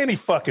you're doing any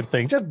fucking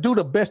thing, just do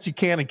the best you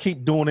can and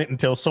keep doing it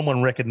until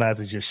someone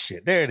recognizes your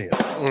shit. There it is.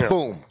 Yeah.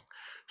 Boom.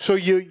 So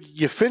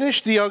you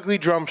finished the ugly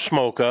drum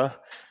smoker,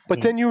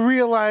 but then you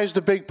realized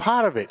a big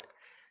part of it.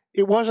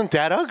 It wasn't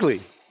that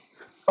ugly.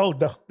 Oh,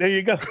 no. There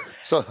you go.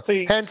 So,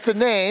 hence the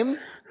name.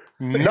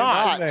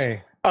 Not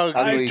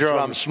ugly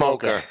drum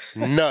smoker.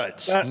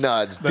 Nuds.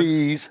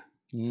 These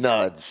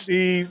nuds.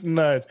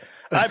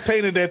 I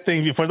painted that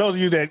thing. For those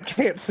of you that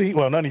can't see,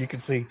 well, none of you can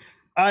see.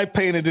 I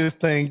painted this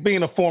thing.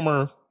 Being a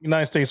former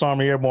United States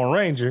Army Airborne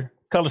Ranger,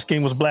 color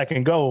scheme was black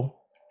and gold.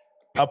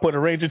 I put a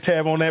Ranger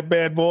tab on that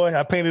bad boy.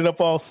 I painted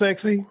up all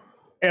sexy.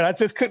 And I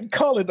just couldn't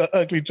call it the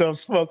ugly drum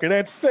smoker.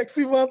 That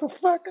sexy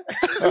motherfucker.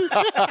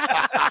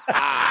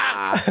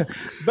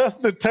 That's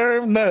the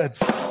term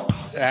nuts.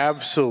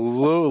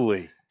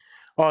 Absolutely.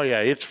 Oh yeah,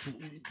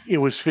 it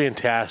was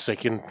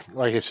fantastic, and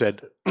like I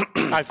said,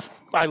 I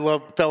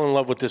fell in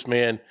love with this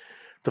man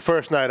the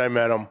first night I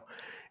met him,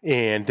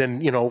 and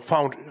then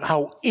found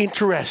how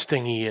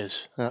interesting he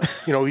is.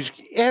 He's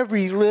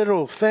every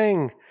little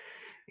thing,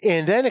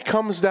 and then it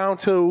comes down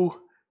to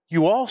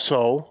you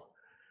also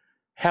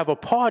have a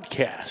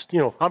podcast.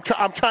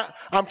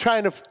 I'm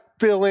trying to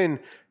fill in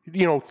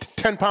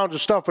 10 pounds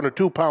of stuff in a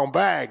 2-pound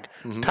bag,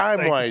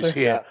 time-wise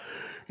here.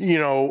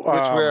 Yeah.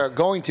 Which we're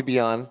going to be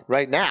on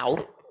right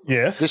now.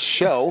 Yes. This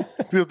show.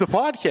 the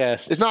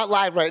podcast. It's not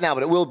live right now,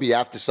 but it will be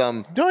after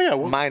some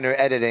minor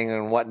editing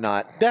and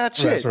whatnot.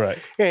 That's right.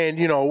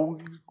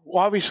 And,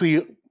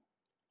 obviously,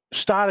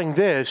 starting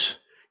this,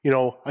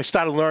 I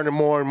started learning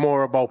more and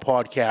more about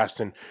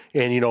podcasting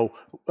and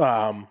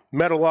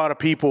met a lot of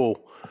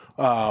people.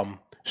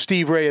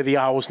 Steve Ray of the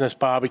Owl's Nest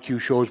Barbecue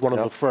Show is one of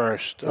the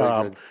first.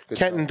 Good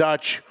Kenton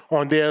Dutch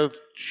on their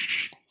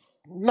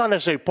not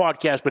necessarily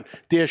podcast, but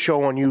their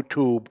show on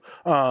YouTube.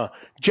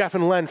 Jeff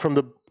and Len from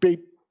the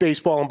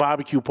Baseball and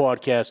Barbecue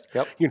podcast,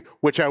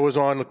 which I was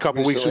on a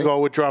couple weeks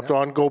ago. It dropped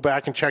on. Go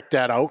back and check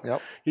that out.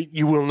 Yep.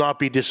 You will not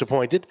be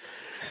disappointed.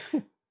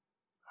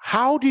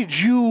 How did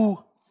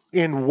you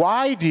and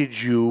why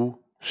did you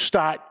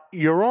start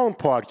your own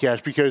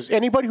podcast? Because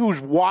anybody who's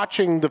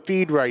watching the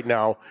feed right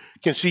now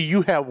can see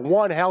you have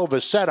one hell of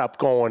a setup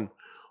going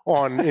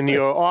on in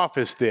your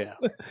office there.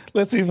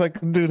 Let's see if I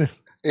can do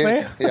this.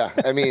 Yeah,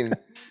 I mean,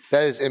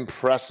 that is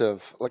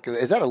impressive. Look,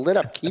 is that a lit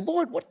up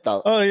keyboard? What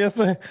the? Oh, yes,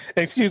 sir.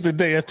 Excuse the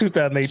day. That's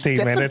 2018,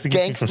 man. That's some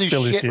gangster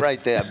shit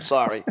right there. I'm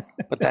sorry,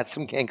 but that's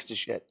some gangster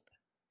shit.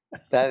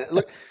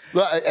 Look,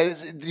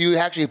 you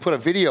actually put a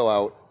video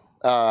out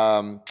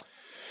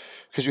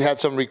because you had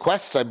some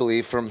requests, I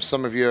believe, from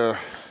some of your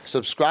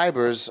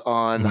subscribers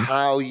on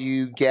how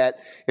you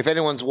get. If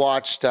anyone's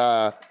watched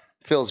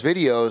Phil's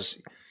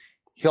videos,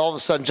 he all of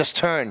a sudden just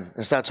turn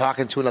and start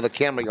talking to another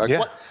camera. You're like,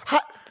 what? How?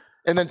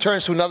 And then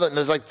turns to another, and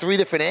there's like 3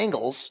 different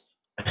angles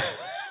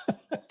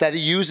that he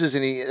uses,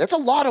 and that's a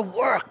lot of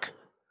work.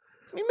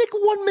 You make a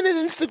 1-minute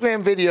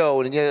Instagram video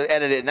and you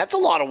edit it, and that's a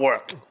lot of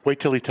work. Wait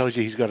till he tells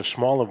you he's got a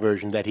smaller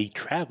version that he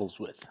travels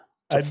with.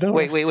 I don't.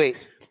 Wait.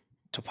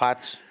 To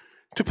pots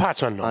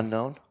unknown.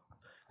 Unknown?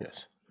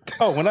 Yes.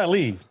 Oh, when I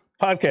leave,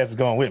 podcast is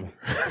going with me.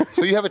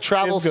 So you have a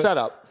travel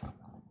setup.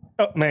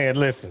 Oh, man,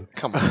 listen.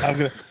 Come on.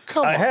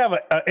 I have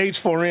a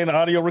H4n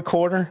audio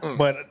recorder,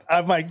 but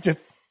I might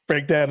just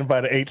break down and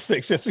buy the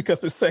H6 just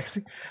because it's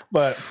sexy.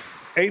 But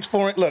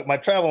H4n, look, my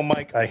travel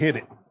mic, I hit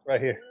it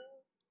right here.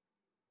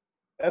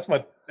 That's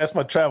my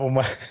travel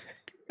mic.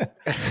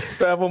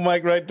 Travel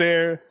mic right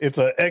there. It's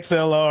a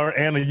XLR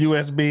and a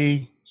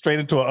USB straight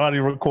into an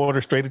audio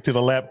recorder, straight into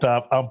the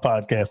laptop. I'm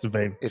podcasting,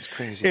 baby. It's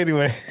crazy.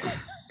 Anyway.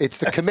 It's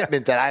the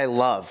commitment that I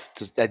love.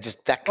 Absolutely.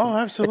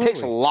 It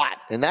takes a lot,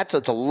 and it's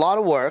a lot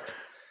of work.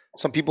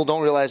 Some people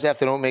don't realize that if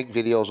they don't make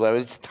videos, whatever.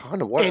 It's a ton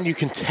of work. And you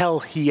can tell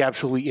he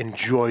absolutely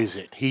enjoys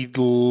it. He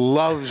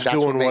loves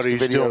doing what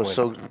he's doing.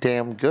 So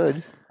damn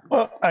good.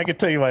 Well, I can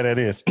tell you why that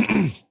is.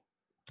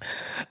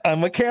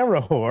 I'm a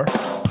camera whore.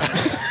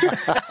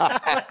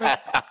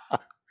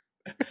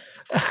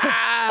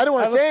 I don't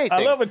want to say anything.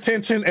 I love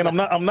attention, and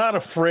I'm not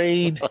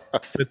afraid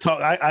to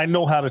talk. I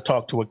know how to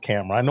talk to a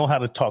camera. I know how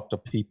to talk to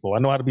people. I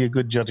know how to be a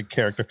good judge of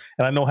character,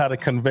 and I know how to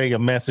convey a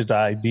message,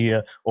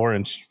 idea, or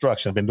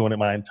instruction. I've been doing it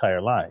my entire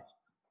life.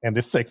 And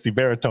this sexy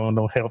baritone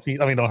don't hurt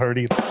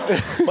either.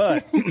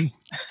 But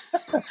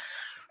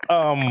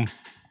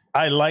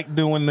I like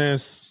doing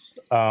this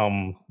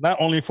not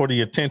only for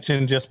the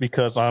attention, just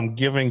because I'm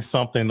giving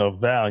something of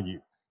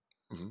value.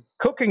 Mm-hmm.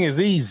 Cooking is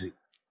easy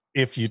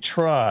if you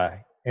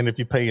try. And if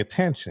you pay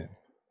attention,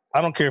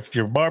 I don't care if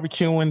you're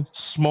barbecuing,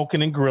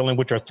 smoking, and grilling,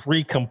 which are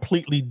 3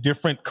 completely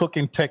different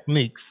cooking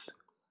techniques,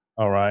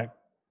 all right?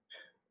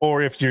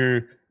 Or if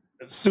you're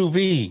sous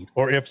vide,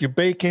 or if you're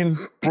baking,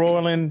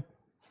 broiling,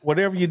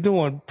 whatever you're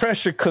doing,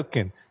 pressure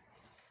cooking,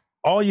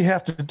 all you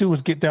have to do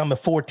is get down the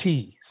 4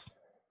 T's.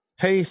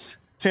 Taste,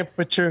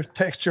 temperature,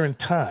 texture, and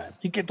time.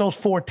 You get those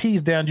 4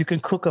 T's down, you can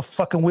cook a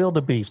fucking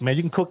wildebeest, man.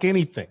 You can cook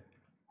anything.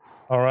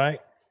 All right?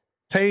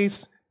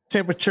 Taste,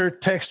 temperature,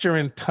 texture,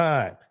 and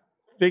time.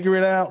 Figure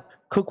it out.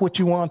 Cook what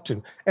you want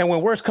to. And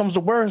when worst comes to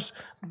worst,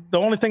 the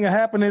only thing that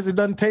happens is it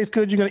doesn't taste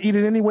good. You're going to eat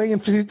it anyway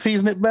and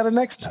season it better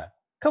next time.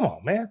 Come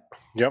on, man.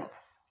 Yep.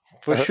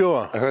 For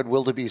sure. I heard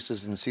wildebeest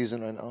is in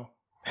season right now.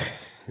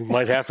 You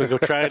might have to go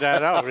try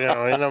that out. You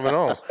never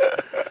know.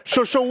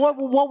 So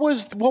what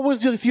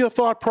was your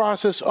thought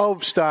process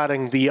of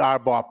starting the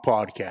RBOP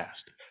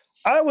podcast?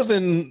 I was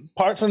in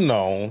parts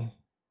unknown,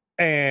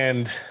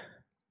 and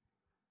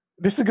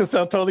this is going to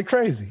sound totally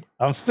crazy.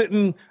 I'm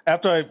sitting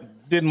after I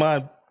did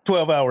my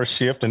 12-hour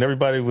shift and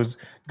everybody was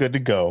good to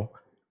go.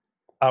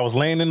 I was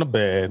laying in the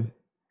bed,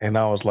 and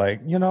I was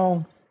like,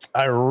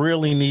 I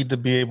really need to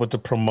be able to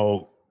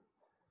promote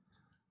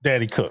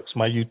Daddy Cooks,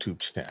 my YouTube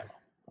channel.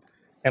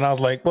 And I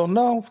was like, well,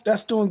 no,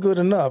 that's doing good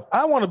enough.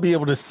 I want to be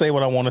able to say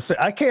what I want to say.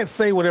 I can't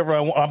say whatever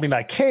I want. I mean,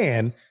 I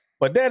can,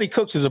 but Daddy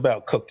Cooks is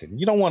about cooking.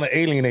 You don't want to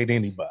alienate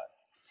anybody.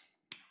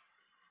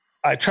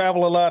 I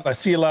travel a lot. I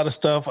see a lot of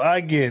stuff.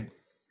 I get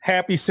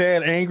happy,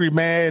 sad, angry,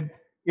 mad,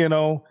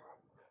 and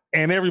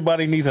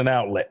everybody needs an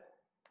outlet.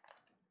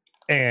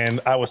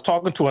 And I was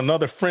talking to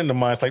another friend of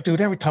mine. It's like, dude,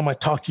 every time I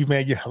talk to you,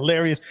 man, you're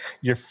hilarious.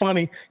 You're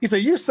funny. He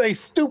said, you say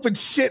stupid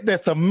shit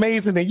that's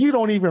amazing and you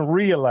don't even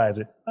realize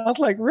it. I was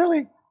like,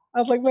 really? I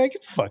was like, man,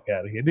 get the fuck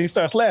out of here. Then he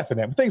starts laughing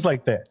at me, things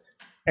like that.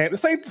 And the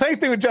same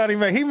thing with Johnny,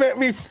 man. He met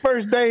me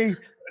first day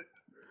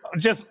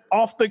just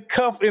off the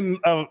cuff in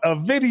a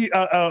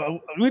video.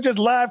 We just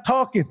live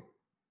talking.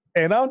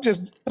 And I'm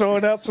just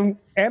throwing out some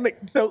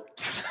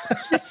anecdotes,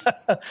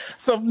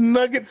 some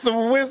nuggets of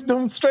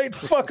wisdom, straight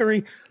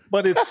fuckery,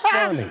 but it's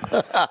funny.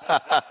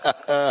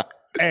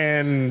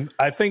 And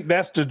I think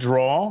that's the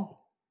draw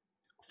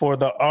for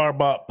the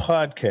RBOP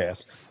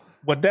podcast.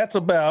 What that's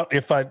about,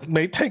 if I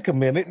may take a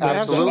minute, the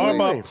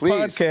RBOP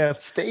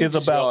podcast is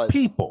about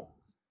people.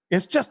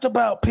 It's just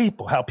about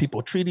people, how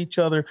people treat each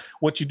other,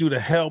 what you do to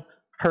help,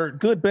 hurt,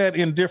 good, bad,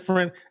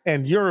 indifferent,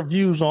 and your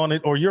views on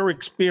it or your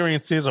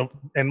experiences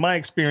and my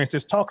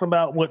experiences talking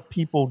about what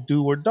people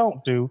do or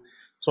don't do.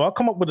 So I'll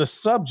come up with a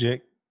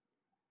subject,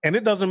 and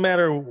it doesn't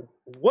matter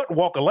what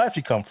walk of life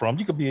you come from.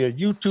 You could be a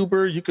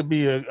YouTuber, you could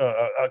be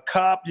a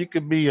cop, you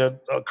could be a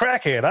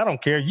crackhead. I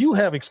don't care. You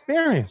have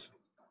experiences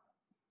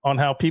on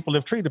how people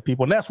have treated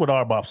people, and that's what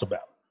RBOP's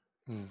about.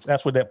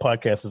 That's what that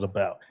podcast is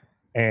about.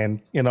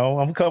 And, I'm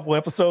a couple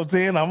episodes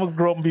in. I'm going to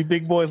grow up and be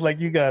big boys like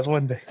you guys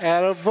one day.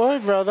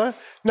 Attaboy, brother.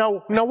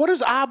 Now, what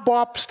does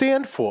RBOP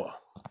stand for?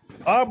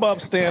 RBOP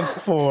stands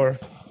for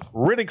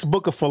Riddick's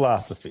Book of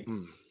Philosophy.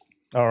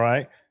 All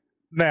right.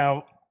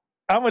 Now,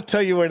 I'm going to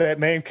tell you where that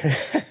name came.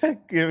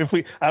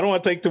 I don't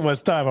want to take too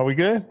much time. Are we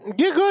good?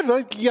 You're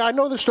good. Yeah, I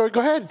know the story. Go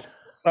ahead.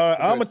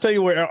 I'm going to tell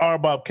you where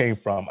RBOP came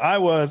from. I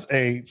was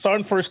a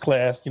Sergeant First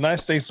Class,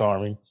 United States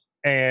Army,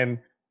 and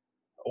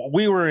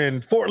we were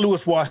in Fort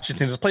Lewis,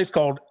 Washington. It's a place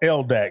called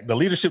LDAC, the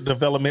Leadership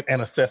Development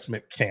and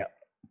Assessment Camp.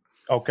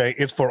 Okay,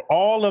 it's for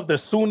all of the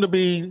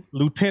soon-to-be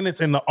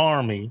lieutenants in the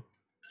Army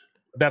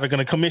that are going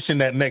to commission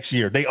that next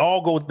year. They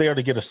all go there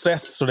to get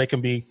assessed so they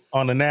can be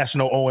on the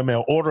National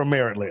OML, Order of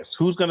Merit list.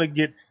 Who's going to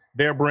get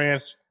their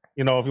branch?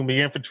 If you want to be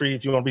infantry,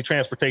 if you want to be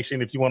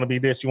transportation, if you want to be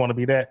this, you want to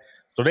be that.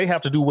 So they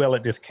have to do well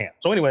at this camp.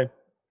 So anyway,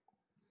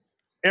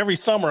 every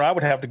summer I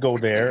would have to go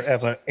there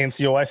as an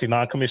NCOIC,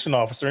 non-commissioned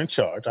officer in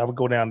charge. I would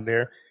go down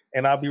there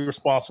and I'd be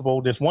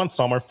responsible this one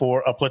summer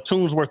for a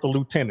platoon's worth of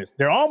lieutenants.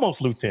 They're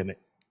almost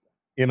lieutenants.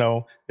 They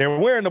were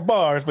wearing the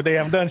bars, but they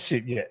haven't done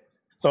shit yet.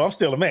 So I'm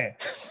still a man.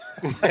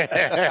 So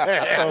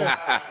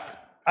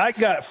I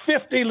got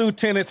 50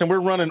 lieutenants and we're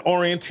running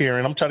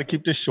orienteering. I'm trying to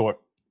keep this short.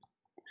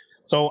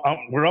 So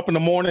we're up in the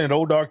morning at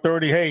old dark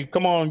 30. Hey,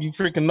 come on, you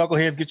freaking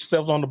knuckleheads, get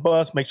yourselves on the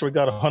bus. Make sure we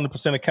got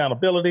 100%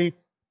 accountability.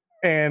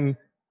 And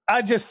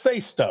I just say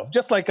stuff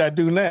just like I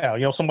do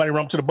now. Somebody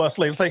run up to the bus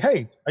lady and say,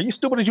 hey, are you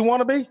stupid as you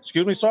want to be?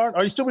 Excuse me, Sergeant.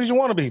 Are you stupid as you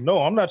want to be? No,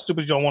 I'm not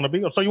stupid as you want to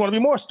be. So you want to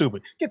be more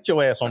stupid? Get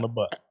your ass on the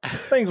bus.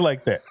 Things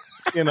like that.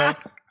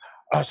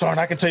 Sergeant,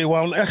 I can tell you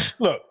why.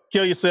 Look,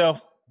 kill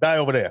yourself, die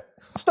over there.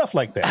 Stuff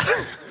like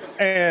that.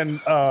 And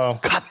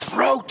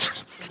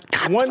Cutthroat.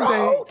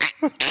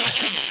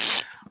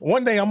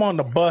 One day I'm on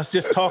the bus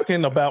just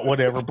talking about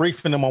whatever,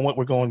 briefing them on what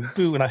we're going to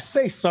do. And I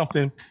say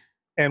something,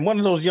 and one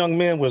of those young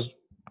men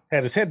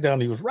had his head down.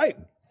 He was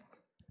writing.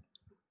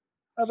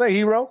 I say,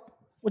 hero,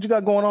 what you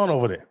got going on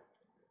over there?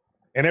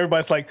 And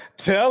everybody's like,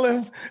 tell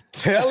him,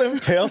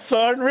 tell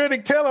Sergeant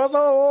Riddick, tell him. I was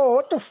like, oh,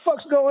 what the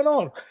fuck's going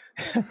on?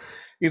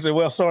 He said,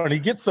 well, Sergeant, he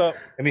gets up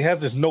and he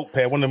has this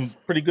notepad, one of them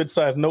pretty good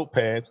sized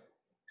notepads.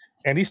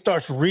 And he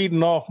starts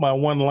reading off my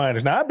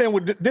one-liners. Now,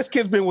 this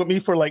kid's been with me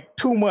for like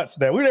 2 months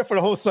now. We were there for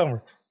the whole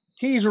summer.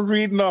 He's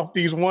reading off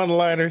these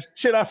one-liners.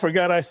 Shit, I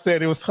forgot I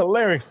said. It was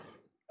hilarious.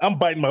 I'm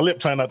biting my lip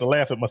trying not to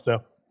laugh at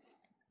myself.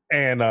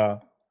 And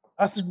I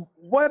said,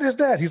 what is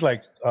that? He's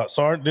like,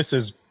 Sergeant, this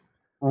is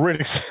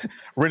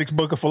Riddick's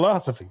Book of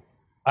Philosophy.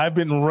 I've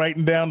been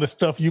writing down the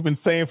stuff you've been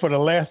saying for the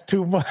last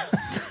 2 months.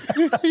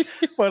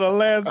 For the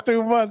last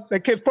 2 months.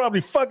 That kid's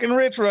probably fucking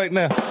rich right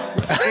now.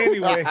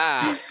 Anyway.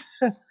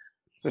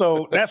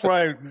 So that's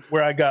where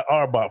I got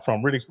RBOP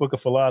from, Riddick's Book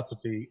of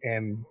Philosophy.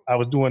 And I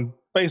was doing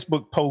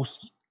Facebook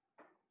posts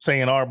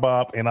saying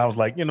RBOP. And I was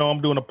like,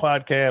 I'm doing a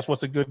podcast.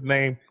 What's a good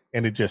name?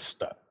 And it just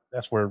stuck.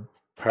 That's where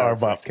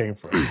RBOP came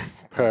from.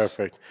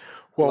 Perfect.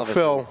 Well,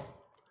 Phil.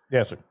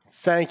 Yes, sir.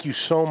 Thank you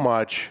so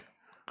much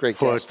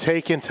for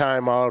taking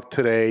time out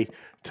today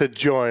to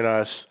join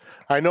us.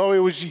 I know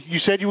you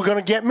said you were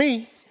going to get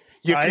me.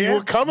 You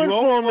were coming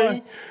for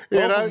me.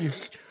 And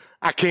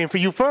I came for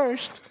you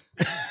first.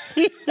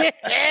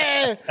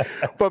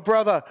 But,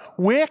 brother,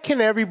 where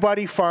can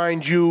everybody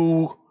find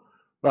you?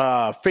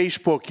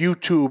 Facebook,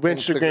 YouTube,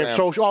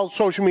 Instagram. All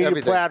social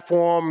media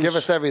platforms. Give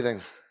us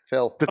everything,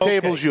 Phil. The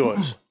table's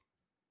yours.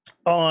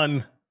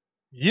 On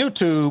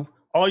YouTube,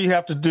 all you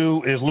have to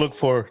do is look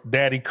for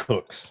Daddy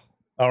Cooks.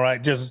 All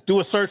right, just do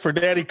a search for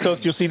Daddy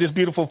Cooks. You'll see this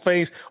beautiful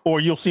face, or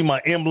you'll see my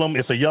emblem.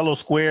 It's a yellow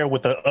square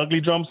with an ugly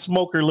drum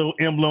smoker little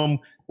emblem,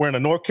 wearing a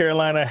North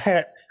Carolina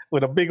hat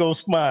with a big old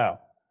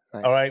smile.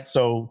 Nice. All right,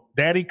 so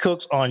Daddy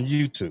Cooks on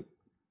YouTube.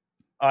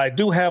 I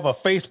do have a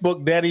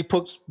Facebook Daddy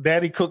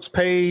Cooks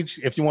page.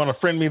 If you want to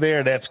friend me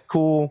there, that's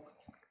cool.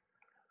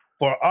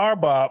 For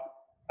RBOP,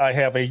 I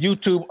have a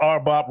YouTube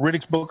RBOP,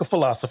 Riddick's Book of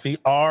Philosophy,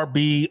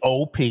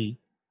 RBOP,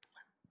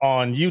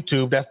 on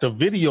YouTube. That's the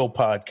video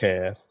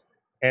podcast.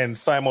 And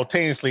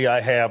simultaneously, I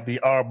have the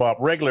RBOP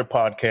regular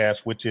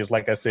podcast, which is,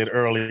 like I said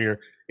earlier,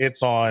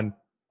 it's on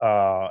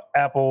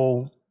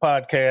Apple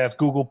Podcasts,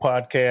 Google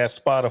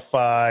Podcasts,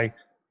 Spotify,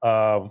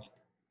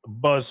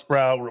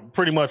 Buzzsprout,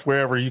 pretty much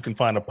wherever you can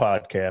find a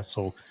podcast.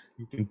 So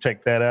you can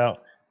check that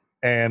out.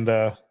 And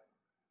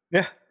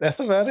that's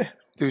about it.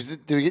 Do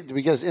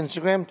we get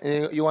Instagram?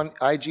 You on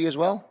IG as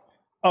well?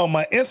 Oh,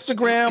 my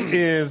Instagram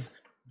is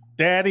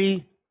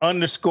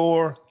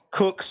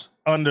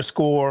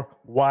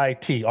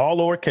daddy_cooks_YT, all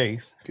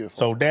lowercase. Beautiful.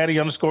 So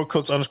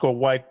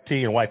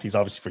daddy_cooks_YT, and YT is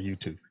obviously for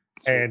YouTube.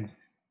 And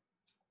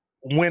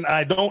when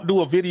I don't do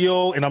a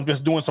video and I'm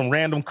just doing some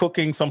random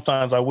cooking,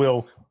 sometimes I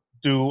will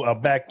do a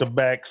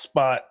back-to-back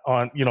spot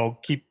on,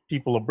 keep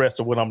people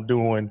abreast of what I'm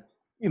doing,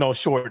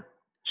 short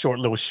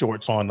little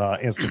shorts on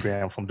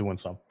Instagram from doing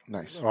something.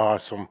 Nice.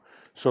 Awesome.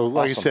 So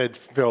like I said,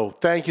 Phil,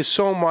 thank you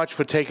so much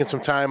for taking some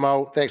time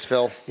out. Thanks,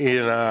 Phil.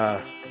 And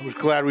I was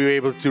glad we were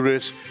able to do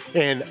this.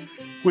 And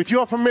with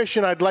your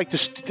permission, I'd like to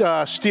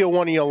steal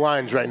one of your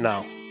lines right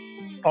now.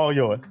 All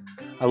yours.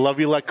 I love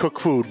you like cook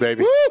food,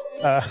 baby.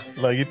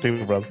 Love you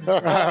too, brother.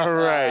 All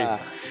right.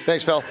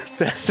 Thanks, Phil.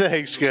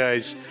 Thanks,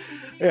 guys.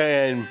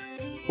 And,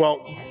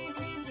 well,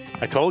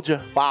 I told you.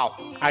 Wow.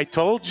 I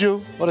told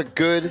you. What a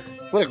great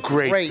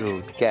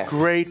dude. Guest.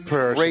 Great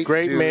person.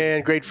 Great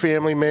man. Great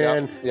family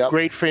man. Yep.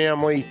 Great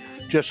family.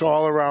 Just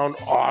all around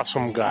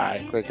awesome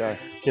guy. Great guy.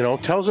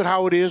 Tells it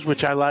how it is,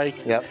 which I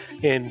like. Yep.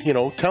 And,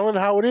 telling it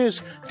how it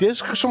is,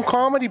 there's some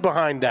comedy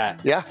behind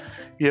that. Yeah.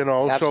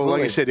 So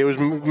like I said, there was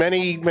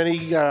many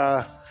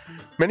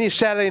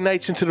Saturday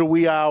nights into the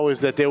wee hours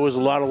that there was a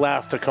lot of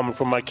laughter coming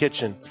from my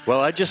kitchen.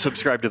 Well, I just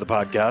subscribed to the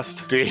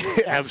podcast.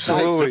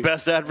 Absolutely. The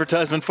best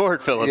advertisement for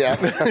it, Philip. Yeah.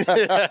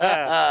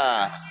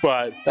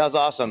 But that was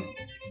awesome.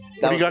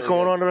 What do you got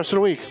going on the rest of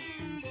the week?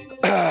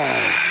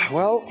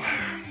 Well,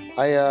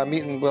 I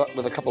meeting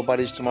with a couple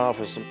buddies tomorrow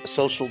for some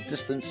social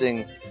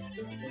distancing,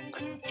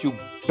 a few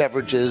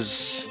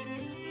beverages,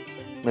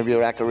 maybe a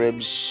rack of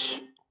ribs.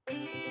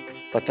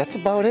 But that's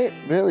about it,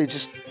 really,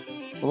 just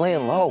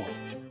laying low.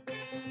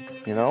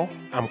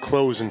 I'm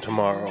closing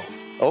tomorrow.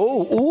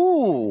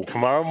 Oh, ooh.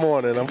 Tomorrow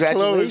morning, I'm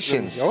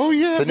Congratulations. Closing. Oh,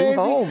 yeah, the baby. new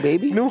home,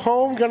 baby. New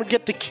home, gonna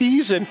get the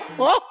keys and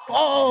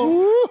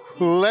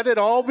let it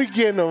all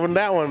begin on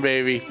that one,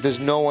 baby. There's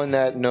no one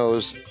that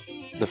knows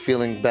the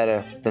feeling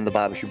better than the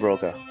Barbecue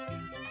Broker.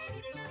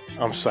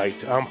 I'm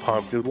psyched. I'm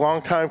pumped. It's a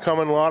long time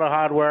coming, a lot of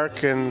hard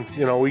work, and,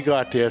 we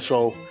got there.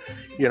 So,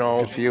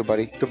 Good for you,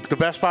 buddy. The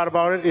best part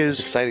about it is...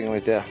 exciting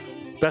right there.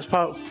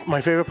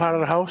 My favorite part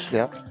of the house?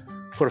 Yeah.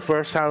 For the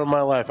first time in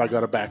my life, I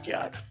got a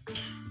backyard.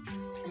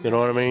 You know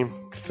what I mean?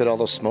 Fit all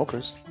those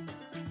smokers.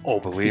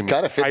 Oh, believe me. You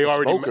gotta fit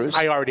the smokers.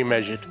 I already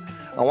measured.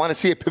 I want to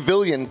see a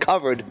pavilion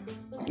covered.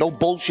 No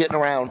bullshitting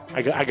around.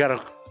 I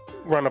gotta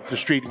run up the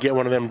street and get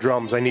one of them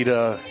drums. I need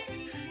a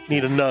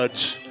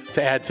nudge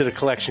to add to the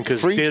collection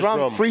because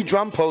free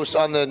drum post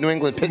on the New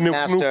England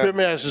Pitmaster New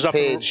Pitmasters up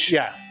page.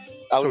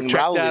 Out in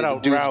Rowley, the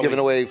dude's giving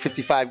away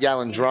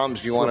 55-gallon drums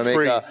if you want to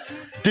make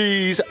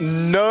these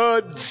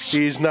nuds.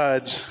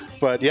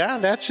 But yeah,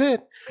 that's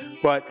it.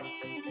 But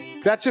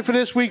that's it for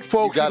this week,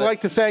 folks. I'd like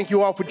to thank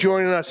you all for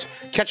joining us.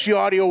 Catch the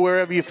audio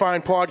wherever you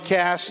find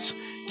podcasts.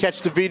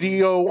 Catch the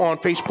video on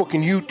Facebook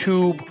and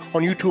YouTube.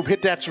 On YouTube,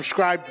 hit that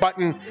subscribe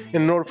button and the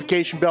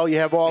notification bell. You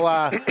have all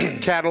our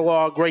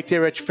catalog right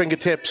there at your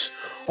fingertips.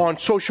 On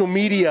social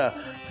media,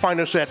 find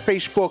us at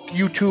Facebook,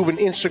 YouTube, and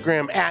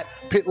Instagram at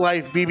Pit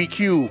Life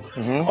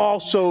BBQ.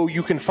 Also,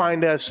 you can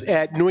find us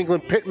at New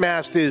England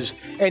Pitmasters,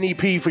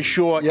 NEP for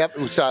short. Yep,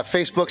 it's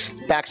Facebook's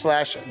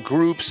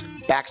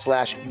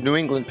 /groups/New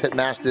England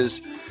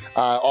Pitmasters.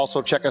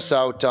 Also, check us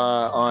out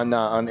on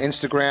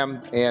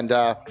Instagram and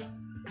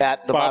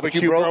at the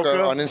Barbecue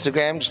Broker on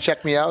Instagram. Just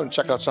check me out and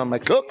check out some of my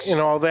cooks and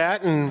all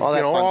that, and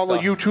all the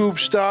YouTube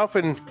stuff.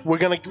 And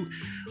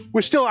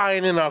we're still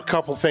ironing a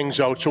couple things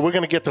out, so we're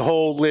gonna get the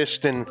whole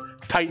list and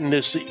tighten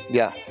this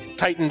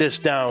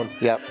down.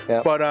 Yep.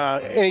 But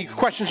any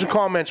questions and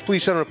comments,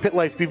 please send them to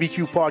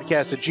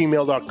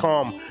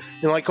pitlifebbqpodcast@gmail.com.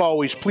 And like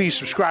always, please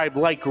subscribe,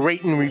 like,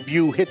 rate, and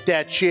review. Hit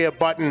that share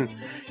button.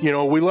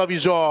 We love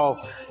yous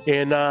all.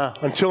 And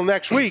until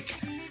next week,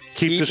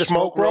 keep the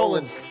smoke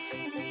rolling.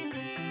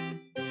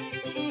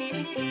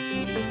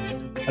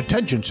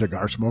 Attention,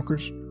 cigar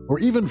smokers, or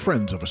even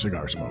friends of a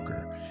cigar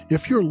smoker.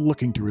 If you're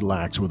looking to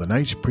relax with a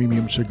nice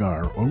premium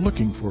cigar or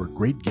looking for a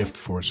great gift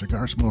for a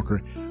cigar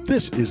smoker,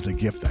 this is the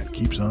gift that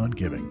keeps on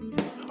giving.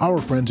 Our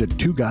friends at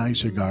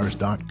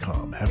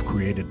TwoGuysCigars.com have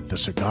created the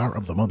Cigar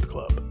of the Month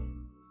Club.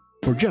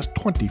 For just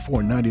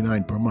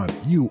 $24.99 per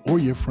month, you or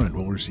your friend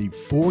will receive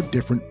 4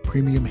 different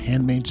premium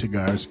handmade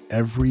cigars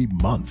every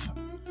month,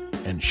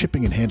 and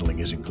shipping and handling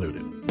is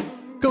included.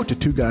 Go to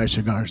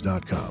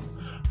TwoGuysCigars.com.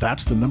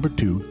 That's the number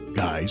 2,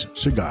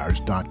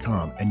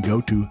 guyscigars.com, and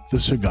go to the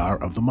Cigar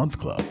of the Month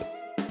Club.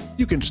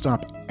 You can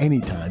stop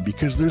anytime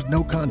because there's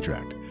no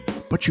contract,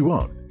 but you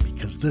won't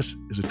because this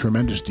is a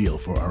tremendous deal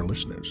for our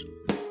listeners.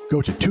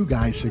 Go to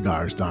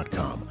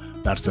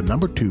TwoGuysCigars.com. That's the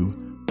number 2,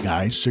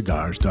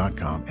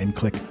 guyscigars.com, and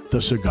click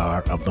the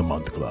Cigar of the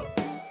Month Club.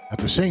 At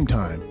the same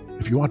time,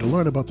 if you want to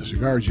learn about the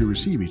cigars you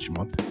receive each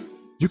month,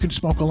 you can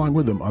smoke along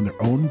with them on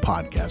their own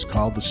podcast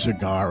called The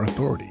Cigar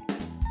Authority.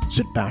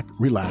 Sit back,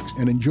 relax,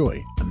 and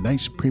enjoy a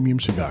nice premium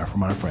cigar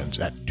from our friends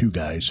at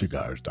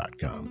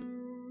TwoGuysCigars.com.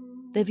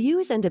 The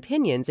views and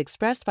opinions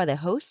expressed by the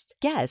hosts,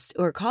 guests,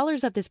 or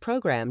callers of this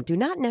program do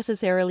not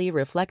necessarily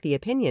reflect the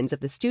opinions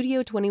of the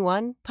Studio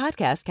 21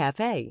 Podcast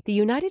Cafe, the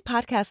United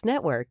Podcast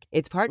Network,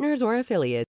 its partners, or affiliates.